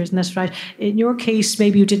Peter, isn't that right? In your case,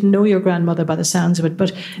 maybe you didn't know your grandmother by the sounds of it,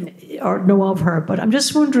 or know of her. But I'm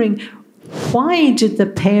just wondering, why did the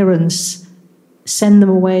parents send them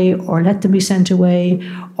away, or let them be sent away,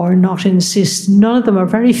 or not insist? None of them, or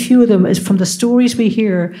very few of them, is from the stories we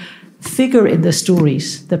hear, figure in the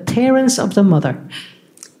stories. The parents of the mother.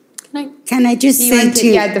 Can I just say to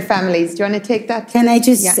you? Yeah, the families. Do you want to take that? Can I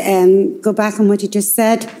just go back on what you just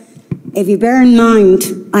said? If you bear in mind,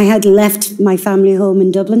 I had left my family home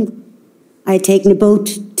in Dublin. I had taken a boat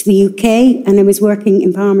to the UK, and I was working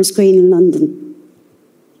in Palmer's Green in London.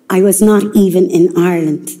 I was not even in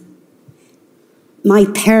Ireland. My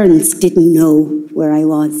parents didn't know where I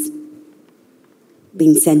was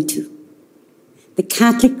being sent to. The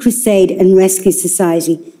Catholic Crusade and Rescue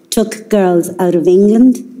Society took girls out of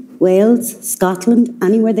England, Wales, Scotland,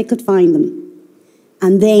 anywhere they could find them.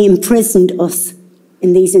 And they imprisoned us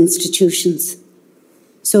in these institutions.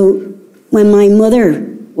 So when my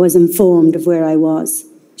mother was informed of where I was,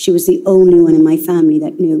 she was the only one in my family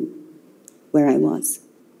that knew where I was.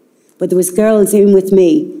 But there was girls in with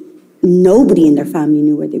me. Nobody in their family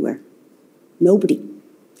knew where they were. Nobody.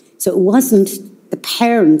 So it wasn't the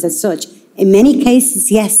parents as such. In many cases,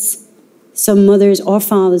 yes, some mothers or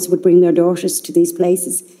fathers would bring their daughters to these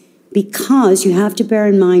places, because you have to bear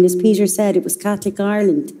in mind, as Peter said, it was Catholic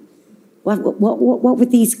Ireland. What were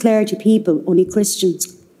these clergy people? Only Christians,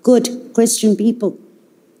 good Christian people.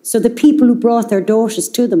 So the people who brought their daughters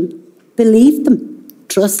to them believed them,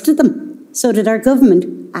 trusted them, so that our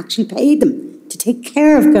government actually paid them to take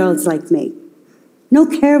care of girls like me. No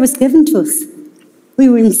care was given to us. We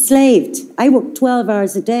were enslaved. I worked 12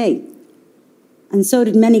 hours a day, and so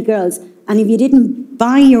did many girls. And if you didn't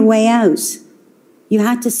buy your way out, you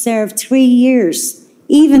had to serve 3 years,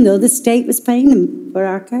 even though the state was paying them for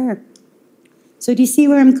our care. So do you see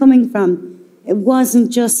where I'm coming from? It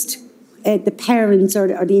wasn't just the parents or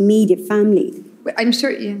the immediate family. I'm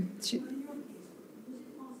sure, yeah.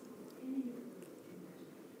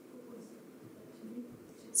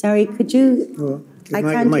 Sorry, could you? I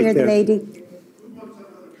can't hear the lady.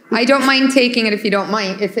 I don't mind taking it if you don't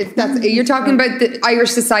mind. You're talking about the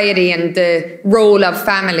Irish society and the role of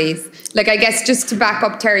families. Like, I guess just to back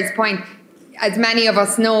up Terry's point, as many of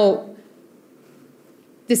us know,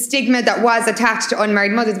 the stigma that was attached to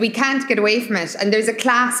unmarried mothers, we can't get away from it. And there's a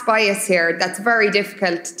class bias here that's very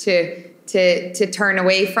difficult to turn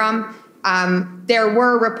away from. There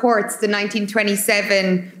were reports, the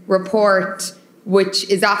 1927 report, which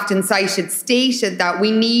is often cited, stated that we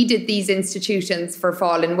needed these institutions for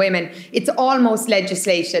fallen women. It's almost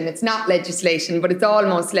legislation. It's not legislation, but it's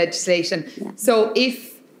almost legislation. Yeah. So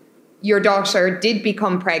if your daughter did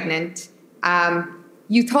become pregnant,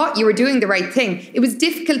 you thought you were doing the right thing. It was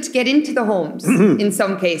difficult to get into the homes in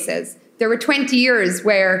some cases. There were 20 years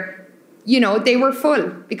where, they were full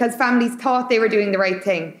because families thought they were doing the right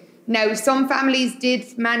thing. Now, some families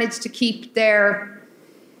did manage to keep their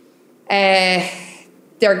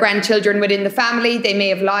grandchildren within the family. They may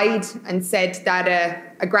have lied and said that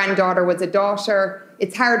a granddaughter was a daughter.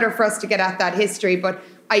 It's harder for us to get at that history, but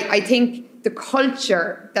I think the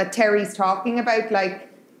culture that Terry's talking about, like,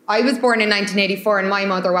 I was born in 1984 and my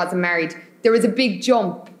mother wasn't married. There was a big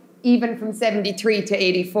jump, even from 73 to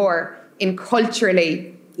 84, in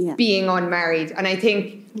culturally being unmarried. And I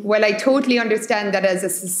think, well, I totally understand that as a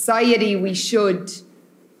society we should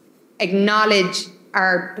acknowledge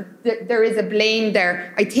there is a blame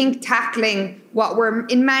there. I think tackling what were,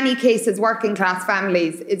 in many cases, working class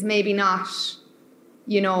families is maybe not,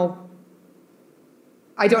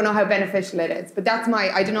 I don't know how beneficial it is, but that's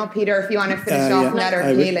I don't know, Peter, if you want to finish off on that, or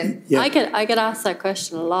Caelan. Yeah. I get asked that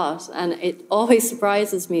question a lot, and it always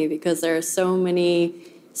surprises me because there are so many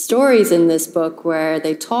stories in this book where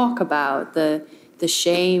they talk about the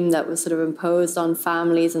shame that was sort of imposed on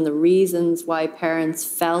families and the reasons why parents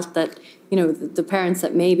felt that, the parents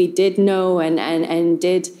that maybe did know and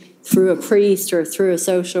did through a priest or through a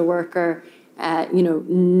social worker,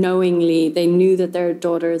 knowingly, they knew that their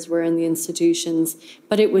daughters were in the institutions,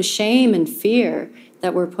 but it was shame and fear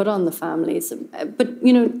that were put on the families. But,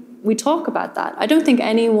 we talk about that. I don't think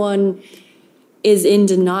anyone is in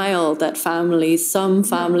denial that some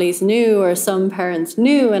families knew or some parents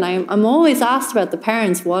knew. And I'm always asked about the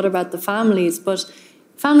parents, what about the families? But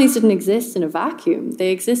families didn't exist in a vacuum.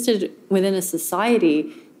 They existed within a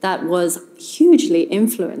society that was hugely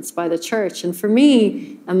influenced by the church. And for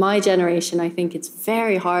me and my generation, I think it's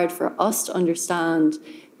very hard for us to understand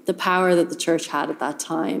the power that the church had at that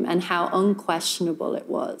time and how unquestionable it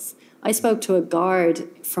was. I spoke to a guard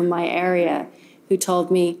from my area who told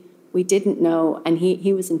me we didn't know, and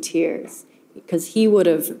he was in tears because he would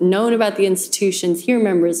have known about the institutions. He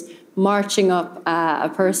remembers marching up a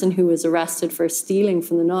person who was arrested for stealing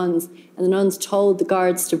from the nuns, and the nuns told the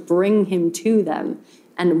guards to bring him to them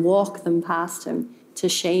and walk them past him to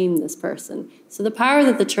shame this person. So the power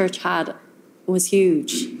that the church had was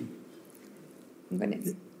huge.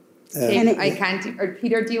 I can't. Or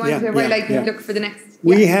Peter, do you want to look for the next?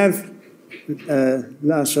 We have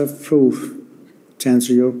lots of proof to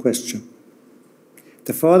answer your question.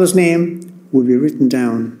 The father's name will be written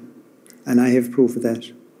down, and I have proof of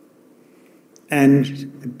that.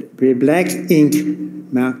 And with black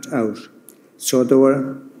ink marked out. So they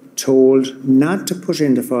were told not to put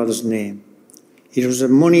in the father's name. It was a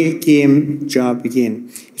money game job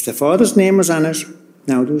again. If the father's name was on it,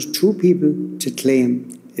 now there was two people to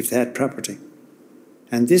claim if they had property.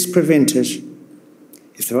 And this prevented,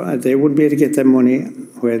 if they wouldn't be able to get their money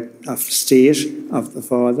of the state, of the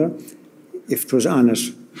father, if it was on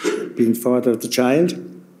it, being father of the child,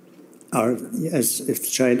 or as if the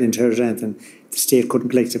child inherited anything, the state couldn't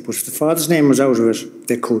collect it. But if the father's name was out of it,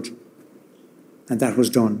 they could. And that was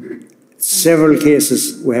done. Several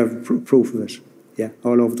cases, we have proof of it,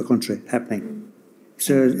 all over the country, happening.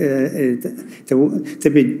 So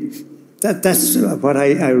that's what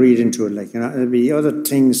I read into it. There'll be other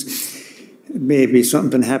things. Maybe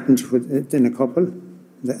something happened within a couple,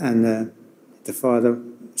 and the father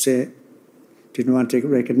say didn't want to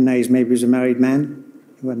recognise maybe he was a married man.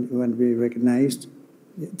 He wanted to be recognised.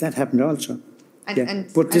 That happened also.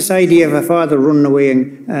 But this idea of a father running away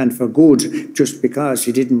and for good just because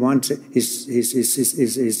he didn't want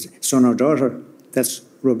his son or daughter, that's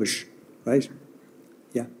rubbish, right?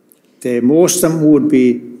 Yeah. Most of them would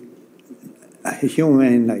be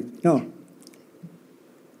human, like, no.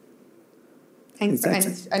 And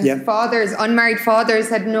fathers, unmarried fathers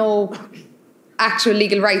had no actual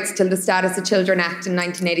legal rights till the Status of Children Act in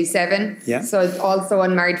 1987. Yeah. So also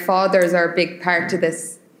unmarried fathers are a big part of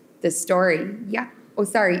this story. Yeah. Oh,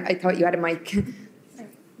 sorry. I thought you had a mic.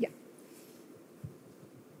 Yeah.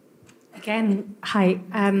 Again, hi.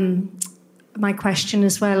 My question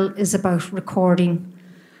as well is about recording,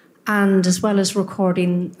 and as well as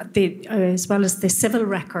recording as well as the civil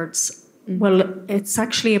records. Well, it's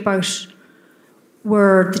actually about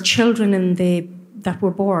were the children that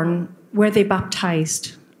were born, were they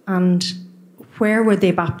baptised, and where were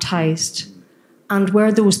they baptised, and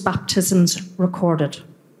were those baptisms recorded?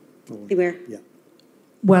 They were. Yeah.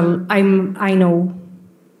 Well, I know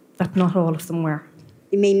that not all of them were.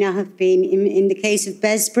 They may not have been in the case of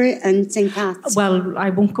Besborough and St. Pat's. Well, I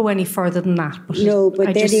won't go any further than that.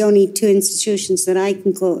 But they're the only two institutions that I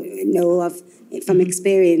can know of from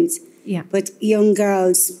experience. Yeah. But young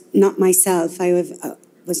girls, not myself,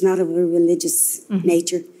 was not of a religious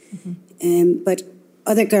nature. But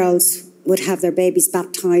other girls would have their babies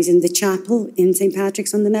baptised in the chapel in St.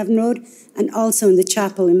 Patrick's on the Navan Road and also in the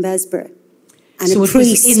chapel in Besborough. And so it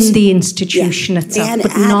was in the institution itself,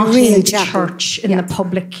 but not in the church, in the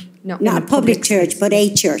public. No. Not a public church, but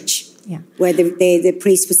a church. Yeah. Where the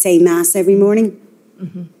priest would say mass every morning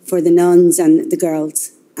for the nuns and the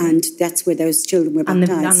girls. And that's where those children were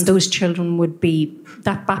baptised. And those children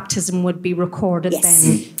that baptism would be recorded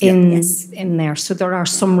in there. So there are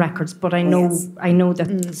some records, but I know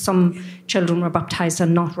that some children were baptised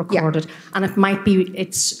and not recorded. Yeah. And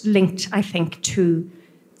it's linked, I think, to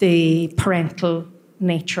the parental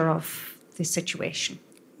nature of the situation,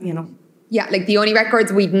 you know. Yeah, like the only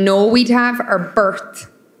records we'd have are birth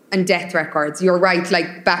and death records. You're right,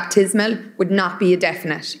 like baptismal would not be a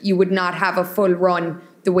definite. You would not have a full run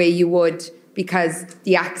the way you would because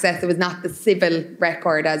the access, it was not the civil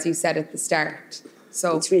record, as you said at the start.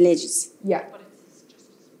 So it's religious. Yeah.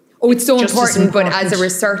 Oh, it's so important, but as a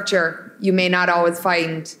researcher, you may not always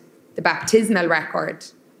find the baptismal record,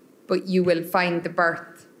 but you will find the birth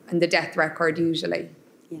and the death record usually,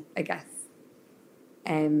 I guess.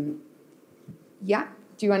 Yeah,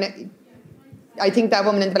 do you want to... I think that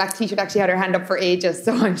woman in the black t-shirt actually had her hand up for ages,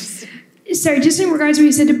 so I'm just... Sorry, just in regards to what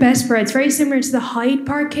you said to Besborough, it's very similar to the Hyde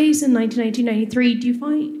Park case in 1993. Do you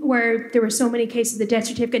find where there were so many cases of the death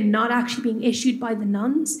certificate not actually being issued by the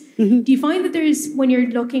nuns? Do you find that when you're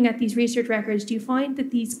looking at these research records, do you find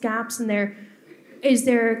that these gaps in there, is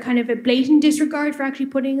there kind of a blatant disregard for actually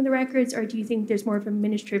putting in the records, or do you think there's more of a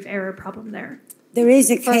administrative error problem there? There is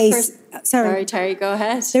a case... Sorry, Terry, go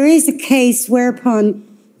ahead. There is a case whereupon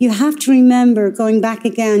you have to remember, going back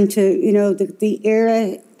again to, the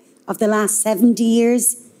era of the last 70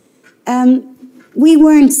 years, we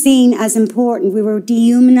weren't seen as important. We were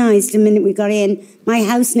dehumanised the minute we got in. My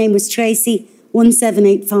house name was Tracy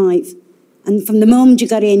 1785. And from the moment you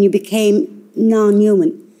got in, you became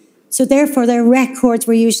non-human. So therefore, their records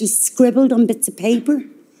were usually scribbled on bits of paper.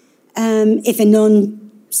 If a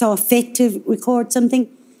nun saw fit to record something.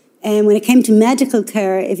 And when it came to medical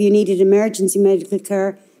care, if you needed emergency medical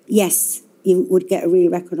care, yes, you would get a real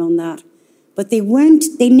record on that. But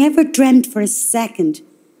they never dreamt for a second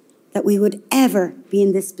that we would ever be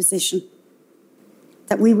in this position,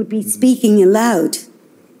 that we would be speaking aloud. Okay.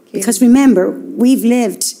 Because remember, we've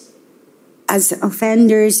lived as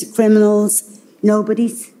offenders, criminals,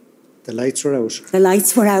 nobodies. The lights were out. The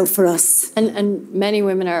lights were out for us. And many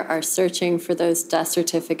women are searching for those death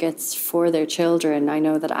certificates for their children. I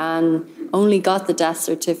know that Anne only got the death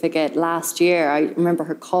certificate last year. I remember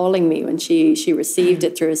her calling me when she received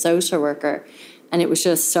it through a social worker. And it was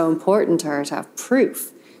just so important to her to have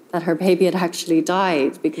proof that her baby had actually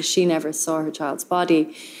died because she never saw her child's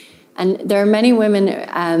body. And there are many women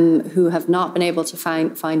who have not been able to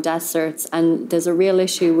find death certs, and there's a real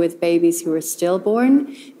issue with babies who are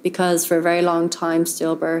stillborn because for a very long time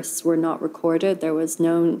stillbirths were not recorded. There was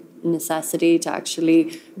no necessity to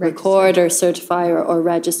actually record or certify or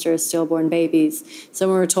register stillborn babies. So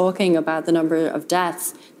when we're talking about the number of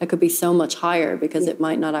deaths, that could be so much higher because it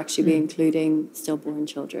might not actually be including stillborn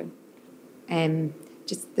children.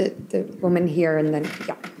 Just the woman here and then,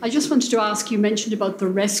 yeah. I just wanted to ask, you mentioned about the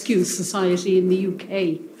Rescue Society in the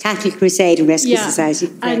UK. Catholic Crusade and Rescue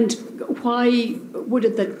Society. And why would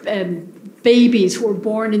it that babies who were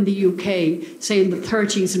born in the UK, say in the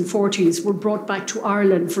 30s and 40s, were brought back to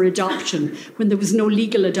Ireland for adoption when there was no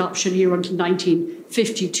legal adoption here until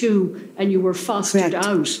 1952, and you were fostered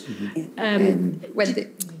out.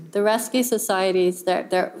 The rescue societies,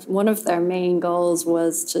 one of their main goals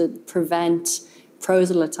was to prevent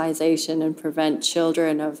proselytization and prevent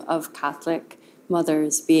children of Catholic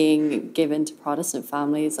mothers being given to Protestant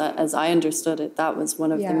families. As I understood it, that was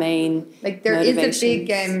one of the main there motivations. is a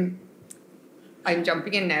big... I'm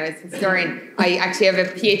jumping in now as a historian. I actually have a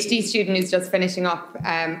PhD student who's just finishing up,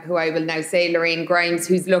 who I will now say, Lorraine Grimes,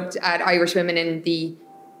 who's looked at Irish women in the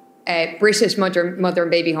British mother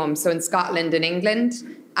and baby homes, so in Scotland and England.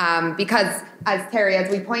 Because, as Terry, as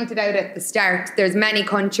we pointed out at the start, there's many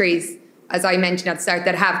countries, as I mentioned at the start,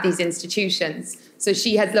 that have these institutions. So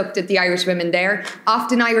she has looked at the Irish women there.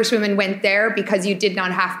 Often Irish women went there because you did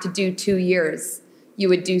not have to do 2 years. You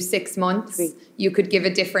would do 6 months. You could give a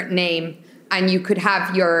different name. And you could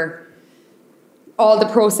have all the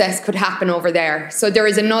process could happen over there. So there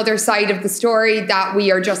is another side of the story that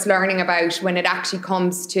we are just learning about when it actually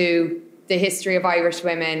comes to the history of Irish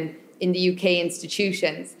women in the UK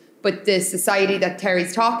institutions. But the society that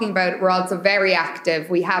Terry's talking about, we're also very active.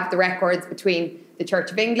 We have the records between the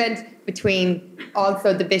Church of England, between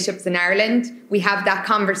also the bishops in Ireland. We have that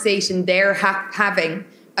conversation they're having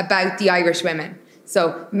about the Irish women.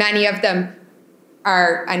 So many of them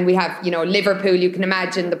are, and we have, Liverpool, you can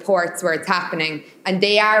imagine the ports where it's happening, and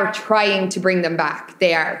they are trying to bring them back.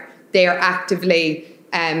 They are actively,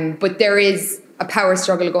 but there is a power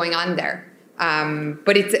struggle going on there.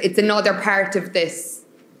 But it's another part of this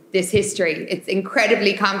history. It's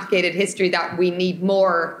incredibly complicated history that we need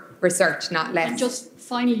more research, not less. And just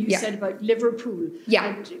finally, you said about Liverpool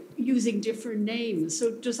and using different names.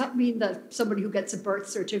 So does that mean that somebody who gets a birth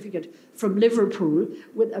certificate from Liverpool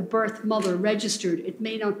with a birth mother registered, it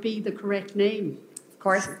may not be the correct name? Of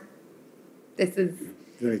course. This is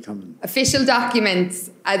very common. Official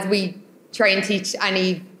documents, as we try and teach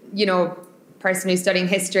any, person who's studying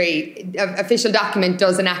history, official document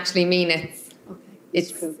doesn't actually mean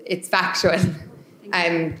it's factual.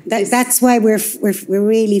 That's why we're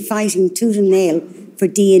really fighting tooth and nail for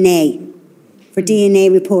DNA. For DNA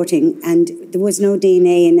reporting, and there was no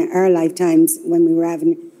DNA in our lifetimes when we were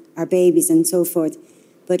having our babies and so forth.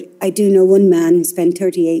 But I do know one man who spent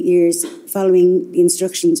 38 years following the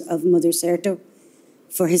instructions of Mother Certo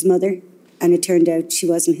for his mother, and it turned out she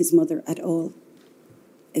wasn't his mother at all.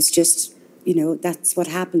 It's just, that's what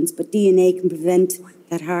happens. But DNA can prevent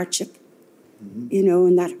that hardship,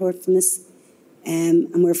 and that hurtfulness.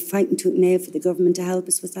 And we're fighting tooth and nail for the government to help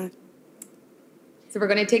us with that. So we're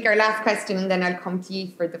going to take our last question, and then I'll come to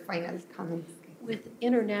you for the final comments. With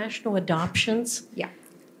international adoptions,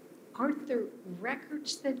 aren't there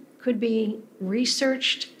records that could be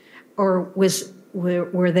researched, or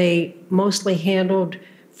were they mostly handled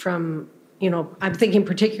from, I'm thinking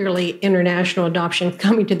particularly international adoption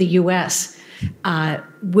coming to the U.S.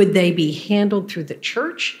 Would they be handled through the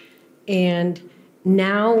church? And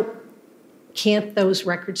now, can't those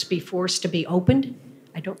records be forced to be opened?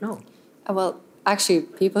 I don't know. Well, actually,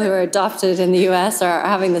 people who are adopted in the US are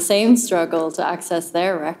having the same struggle to access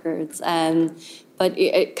their records. But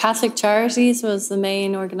Catholic Charities was the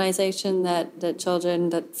main organisation that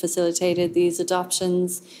facilitated these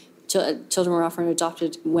adoptions. Children were often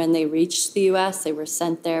adopted when they reached the US. They were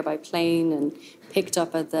sent there by plane and picked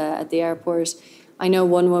up at the airport. I know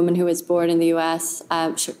one woman who was born in the US,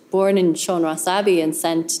 born in Sean Ross Abbey and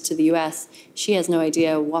sent to the US. She has no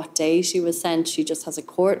idea what day she was sent. She just has a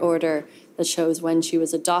court order that shows when she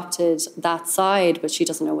was adopted that side, but she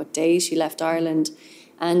doesn't know what day she left Ireland.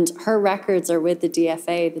 And her records are with the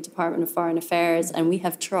DFA, the Department of Foreign Affairs, and we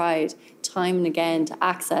have tried time and again to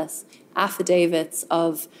access affidavits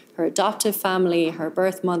of her adoptive family, her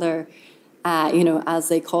birth mother, as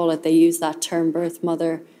they call it. They use that term, birth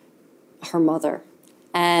mother, her mother.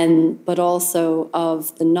 But also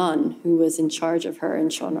of the nun who was in charge of her in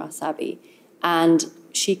Sean Ross Abbey. And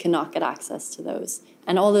she cannot get access to those.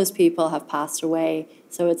 And all those people have passed away.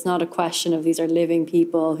 So it's not a question of these are living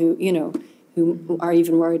people who are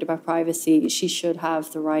even worried about privacy. She should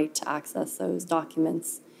have the right to access those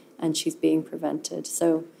documents, and she's being prevented.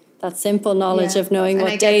 So that simple knowledge of knowing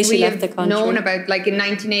what day she left the country. Known about, like in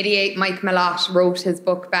 1988, Mike Malott wrote his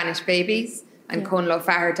book, Banished Babies, and Conlo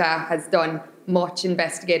Faherty has done much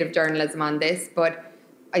investigative journalism on this. But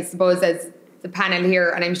I suppose as the panel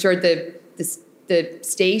here, and I'm sure the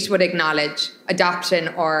state would acknowledge adoption,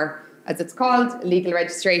 or as it's called, legal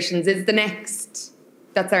registrations, is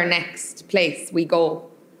that's our next place we go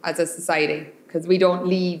as a society, because we don't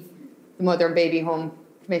leave the Mother and Baby Home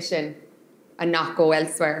Commission and not go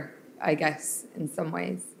elsewhere. I guess, in some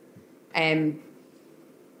ways. And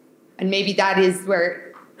maybe that is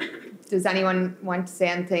where, does anyone want to say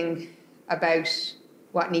anything about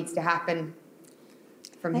what needs to happen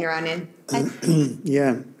from here on in?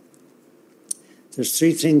 Yeah. There's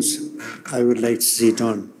 3 things I would like to see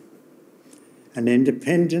done. An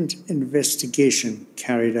independent investigation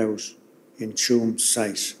carried out in Tuam's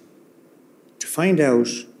site to find out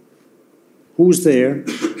who's there,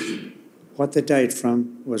 what they died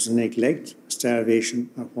from, was neglect, starvation,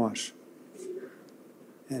 or what.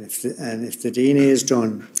 And if the DNA is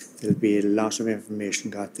done, there'll be a lot of information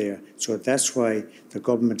got there. So that's why the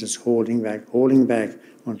government is holding back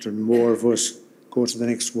until more of us go to the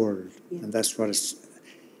next world. Yeah. And that's what it's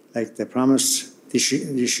like. They promised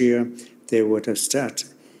this year they would have started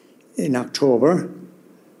in October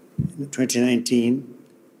 2019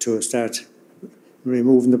 to start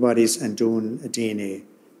removing the bodies and doing a DNA.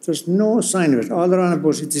 There's no sign of it. All they're on about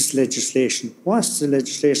is this legislation. What's the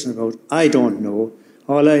legislation about? I don't know.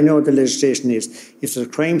 All I know the legislation is, if there's a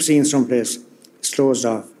crime scene someplace, it's closed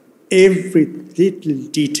off. Every little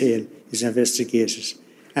detail is investigated.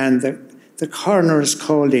 And the coroner is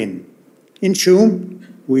called in. In Tuam,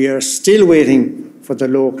 we are still waiting for the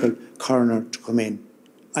local coroner to come in.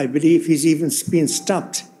 I believe he's even been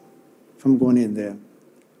stopped from going in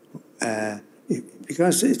there.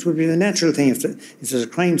 Because it would be the natural thing if there's a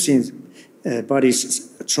crime scene, bodies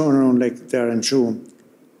thrown around like there in Tuam,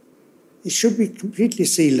 it should be completely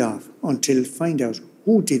sealed off until find out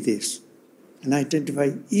who did this and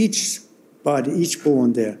identify each body, each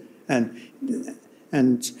bone there,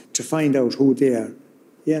 and to find out who they are.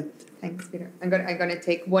 Yeah. Thanks, Peter. I'm going to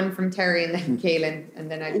take one from Terry and then Caelan, and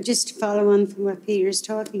then And just to follow on from what Peter's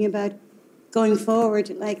talking about, going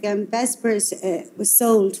forward, like Vespers was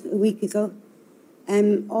sold a week ago.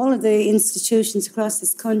 All of the institutions across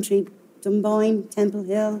this country, Dunboyne, Temple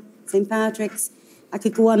Hill, St. Patrick's, I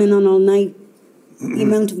could go on and on all night. The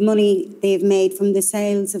amount of money they've made from the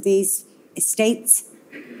sales of these estates.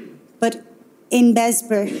 But in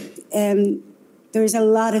Besper, there's a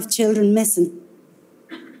lot of children missing.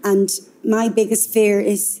 And my biggest fear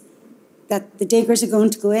is that the diggers are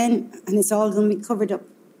going to go in and it's all going to be covered up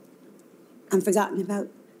and forgotten about.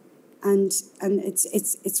 And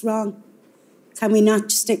it's wrong. Can we not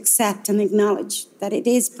just accept and acknowledge that it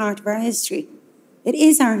is part of our history? It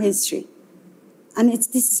is our history. And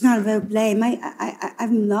this is not about blame.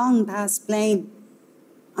 I'm long past blame.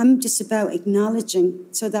 I'm just about acknowledging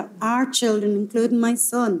so that our children, including my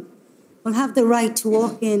son, will have the right to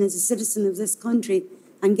walk in as a citizen of this country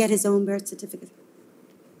and get his own birth certificate,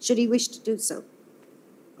 should he wish to do so.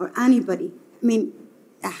 Or anybody. I mean,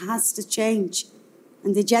 it has to change.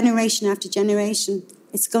 And the generation after generation,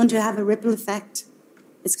 it's going to have a ripple effect.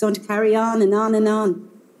 It's going to carry on and on and on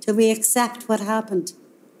till we accept what happened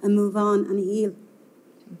and move on and heal.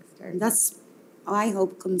 And that's, I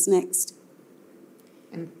hope, comes next.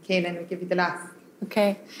 And Caelan, I'll give you the last.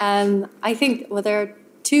 Okay. I think, there are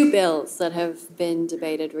 2 bills that have been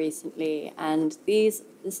debated recently, and this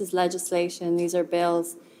is legislation. These are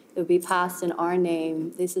bills that will be passed in our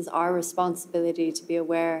name. This is our responsibility to be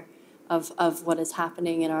aware of what is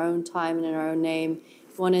happening in our own time and in our own name.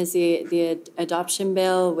 One is the adoption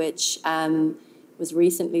bill, which was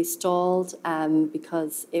recently stalled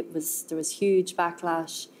because there was huge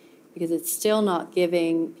backlash, because it's still not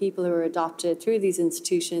giving people who are adopted through these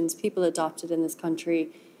institutions, people adopted in this country,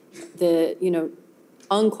 the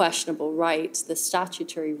unquestionable right, the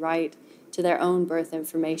statutory right to their own birth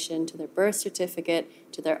information, to their birth certificate,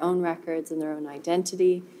 to their own records and their own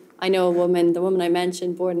identity. I know a woman, the woman I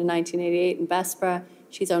mentioned, born in 1988 in Bessborough,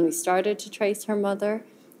 she's only started to trace her mother,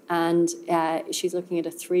 and she's looking at a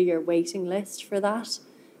 3-year waiting list for that.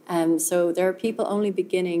 So there are people only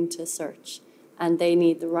beginning to search, and they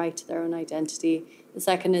need the right to their own identity. The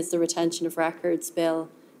second is the Retention of Records Bill,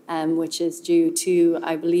 which is due to,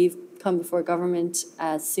 I believe, come before government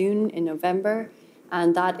soon in November,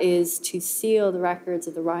 and that is to seal the records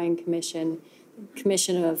of the Ryan Commission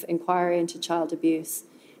of Inquiry into Child Abuse.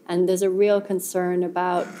 And there's a real concern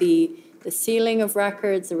about the sealing of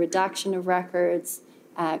records, the redaction of records,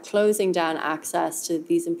 closing down access to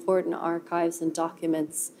these important archives and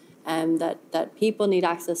documents, that people need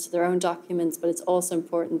access to their own documents, but it's also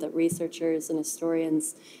important that researchers and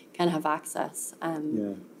historians can have access.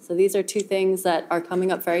 So these are 2 things that are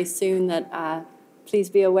coming up very soon that please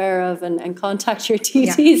be aware of and contact your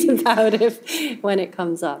TTs about when it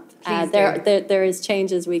comes up. There is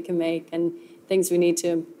changes we can make and things we need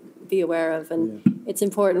to be aware of, and it's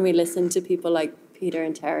important we listen to people like Peter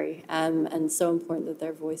and Terry, and so important that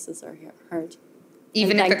their voices are heard.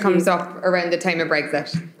 Even if it comes up around the time of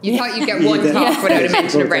Brexit. You thought you'd get one talk without a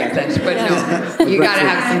mention of Brexit, but no, you got to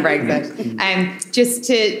have some Brexit. Just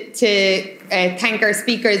to thank our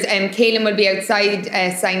speakers, Caelan will be outside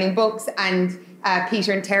signing books, and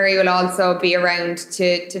Peter and Terry will also be around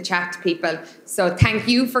to chat to people. So thank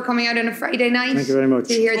you for coming out on a Friday night. Thank you very much.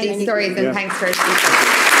 To hear these stories, and thanks for our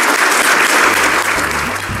speakers.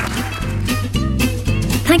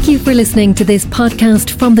 Thank you for listening to this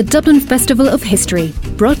podcast from the Dublin Festival of History,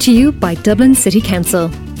 brought to you by Dublin City Council.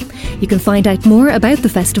 You can find out more about the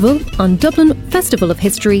festival on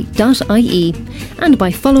dublinfestivalofhistory.ie and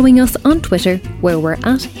by following us on Twitter, where we're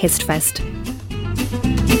at HistFest.